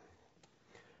Ron.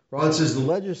 Ron says, the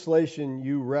legislation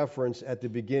you referenced at the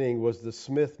beginning was the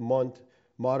Smith-Mundt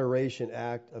Moderation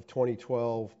Act of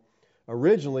 2012,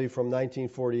 originally from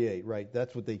 1948, right?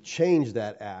 That's what they changed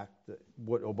that act,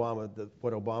 what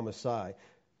Obama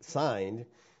signed.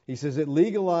 He says it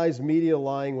legalized media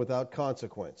lying without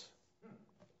consequence.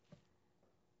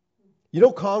 You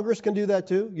know Congress can do that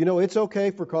too? You know it's okay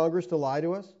for Congress to lie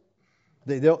to us?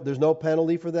 There's no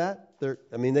penalty for that?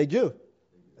 They do.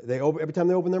 Every time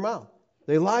they open their mouth,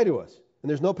 they lie to us, and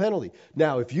there's no penalty.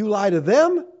 Now, if you lie to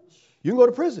them, you can go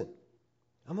to prison.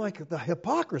 I'm like, the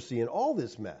hypocrisy in all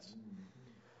this mess.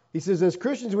 He says, as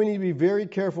Christians, we need to be very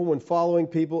careful when following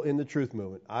people in the truth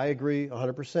movement. I agree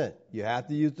 100%. You have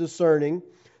to use discerning.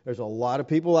 There's a lot of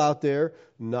people out there.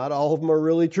 Not all of them are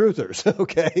really truthers,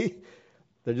 okay?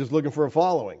 They're just looking for a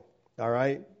following, all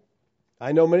right?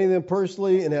 I know many of them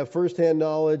personally and have firsthand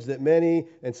knowledge that many,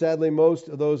 and sadly most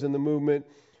of those in the movement,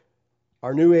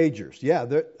 Are New Agers. Yeah,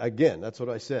 again, that's what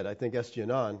I said. I think S.G.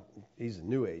 Anon, he's a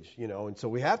New Age, and so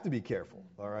we have to be careful,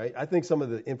 all right? I think some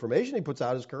of the information he puts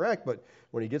out is correct, but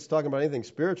when he gets talking about anything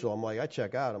spiritual, I'm like, I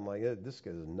check out. I'm like, this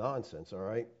is nonsense, all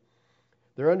right?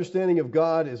 Their understanding of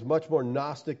God is much more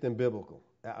Gnostic than biblical.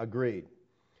 Agreed.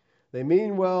 They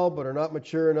mean well, but are not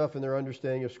mature enough in their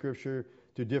understanding of Scripture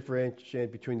to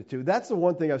differentiate between the two. That's the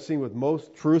one thing I've seen with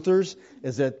most truthers,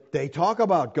 is that they talk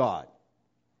about God.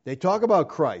 They talk about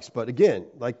Christ, but again,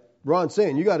 like Ron's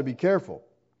saying, you got to be careful.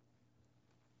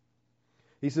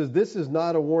 He says, this is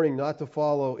not a warning not to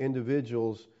follow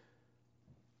individuals.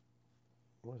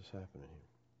 What is happening here?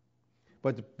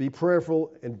 But to be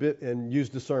prayerful and use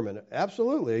discernment.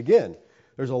 Absolutely. Again,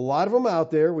 there's a lot of them out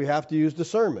there. We have to use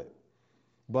discernment.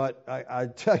 But I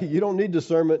tell you, you don't need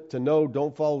discernment to know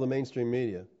don't follow the mainstream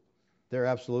media. They're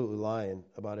absolutely lying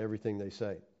about everything they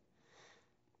say.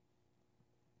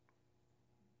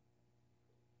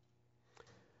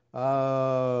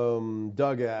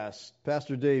 Doug asks,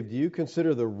 Pastor Dave, do you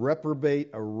consider the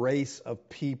reprobate a race of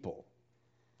people?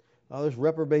 Oh, there's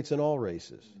reprobates in all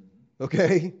races.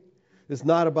 Okay? It's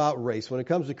not about race. When it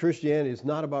comes to Christianity, it's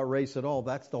not about race at all.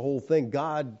 That's the whole thing.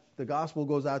 The gospel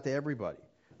goes out to everybody.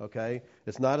 Okay?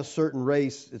 It's not a certain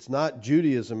race. It's not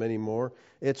Judaism anymore.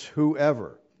 It's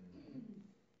whoever.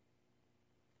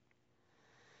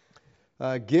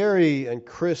 Gary and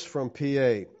Chris from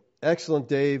PA. Excellent,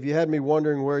 Dave. You had me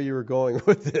wondering where you were going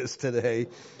with this today,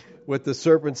 with the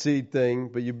serpent seed thing,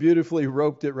 but you beautifully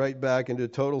roped it right back into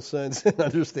total sense and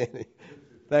understanding.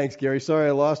 Thanks, Gary. Sorry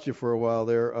I lost you for a while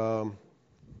there. I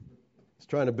was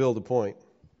trying to build a point.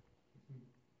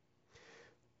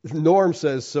 Norm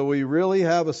says, so we really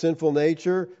have a sinful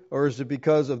nature, or is it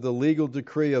because of the legal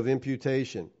decree of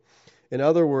imputation? In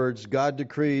other words, God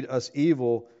decreed us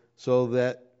evil so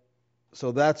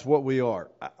that's what we are.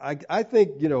 I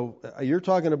think, you're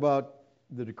talking about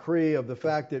the decree of the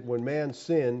fact that when man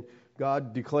sinned,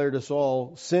 God declared us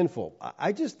all sinful.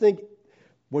 I just think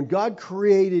when God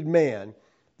created man,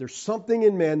 there's something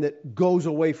in man that goes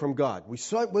away from God. We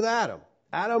saw it with Adam.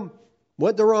 Adam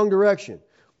went the wrong direction.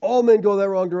 All men go that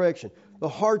wrong direction. The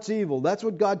heart's evil. That's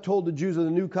what God told the Jews of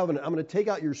the New Covenant. I'm going to take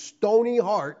out your stony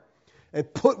heart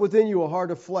and put within you a heart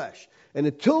of flesh. And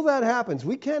until that happens,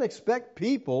 we can't expect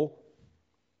people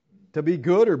to be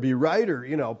good or be right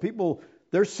or, people,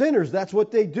 they're sinners. That's what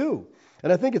they do.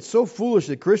 And I think it's so foolish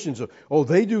that Christians are,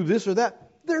 they do this or that.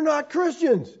 They're not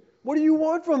Christians. What do you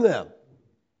want from them?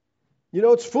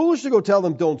 It's foolish to go tell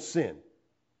them don't sin.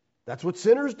 That's what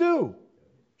sinners do.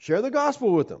 Share the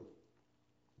gospel with them.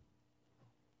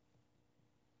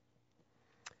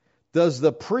 Does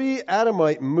the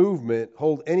pre-Adamite movement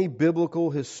hold any biblical,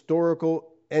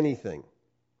 historical, anything?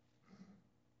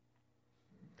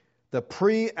 The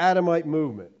pre-Adamite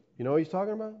movement. You know what he's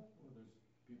talking about? Well, there's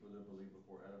people that believe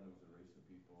before Adam there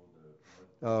was a race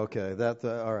of people.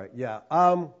 Okay, all right. Yeah.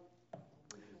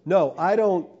 No, I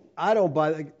don't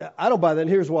buy that. I don't buy that. And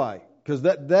here's why. Because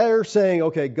they're saying,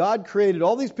 okay, God created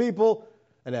all these people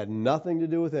and had nothing to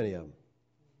do with any of them.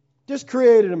 Just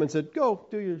created them and said, go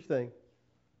do your thing.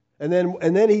 And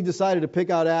then he decided to pick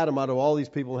out Adam out of all these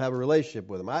people and have a relationship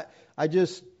with him. I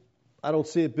don't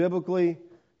see it biblically.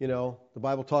 The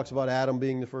Bible talks about Adam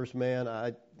being the first man.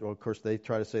 Of course, they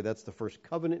try to say that's the first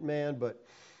covenant man, but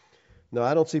no,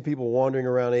 I don't see people wandering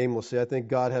around aimlessly. I think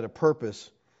God had a purpose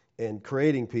in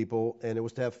creating people, and it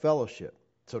was to have fellowship.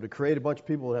 So to create a bunch of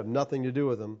people and have nothing to do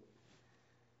with them,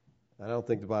 I don't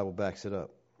think the Bible backs it up.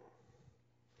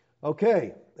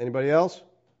 Okay, anybody else?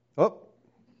 Oh,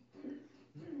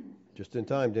 just in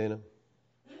time, Dana.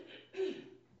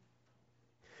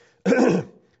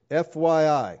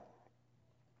 FYI.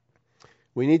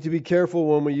 We need to be careful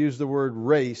when we use the word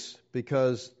race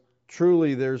because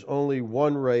truly there's only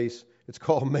one race. It's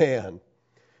called man.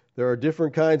 There are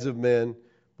different kinds of men,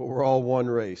 but we're all one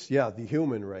race. Yeah, the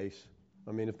human race.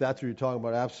 I mean, if that's what you're talking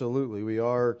about, absolutely. We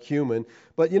are human.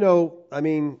 But,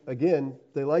 again,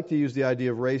 they like to use the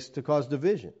idea of race to cause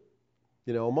division,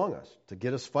 among us, to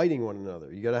get us fighting one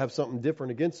another. You got to have something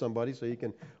different against somebody so you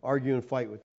can argue and fight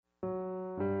with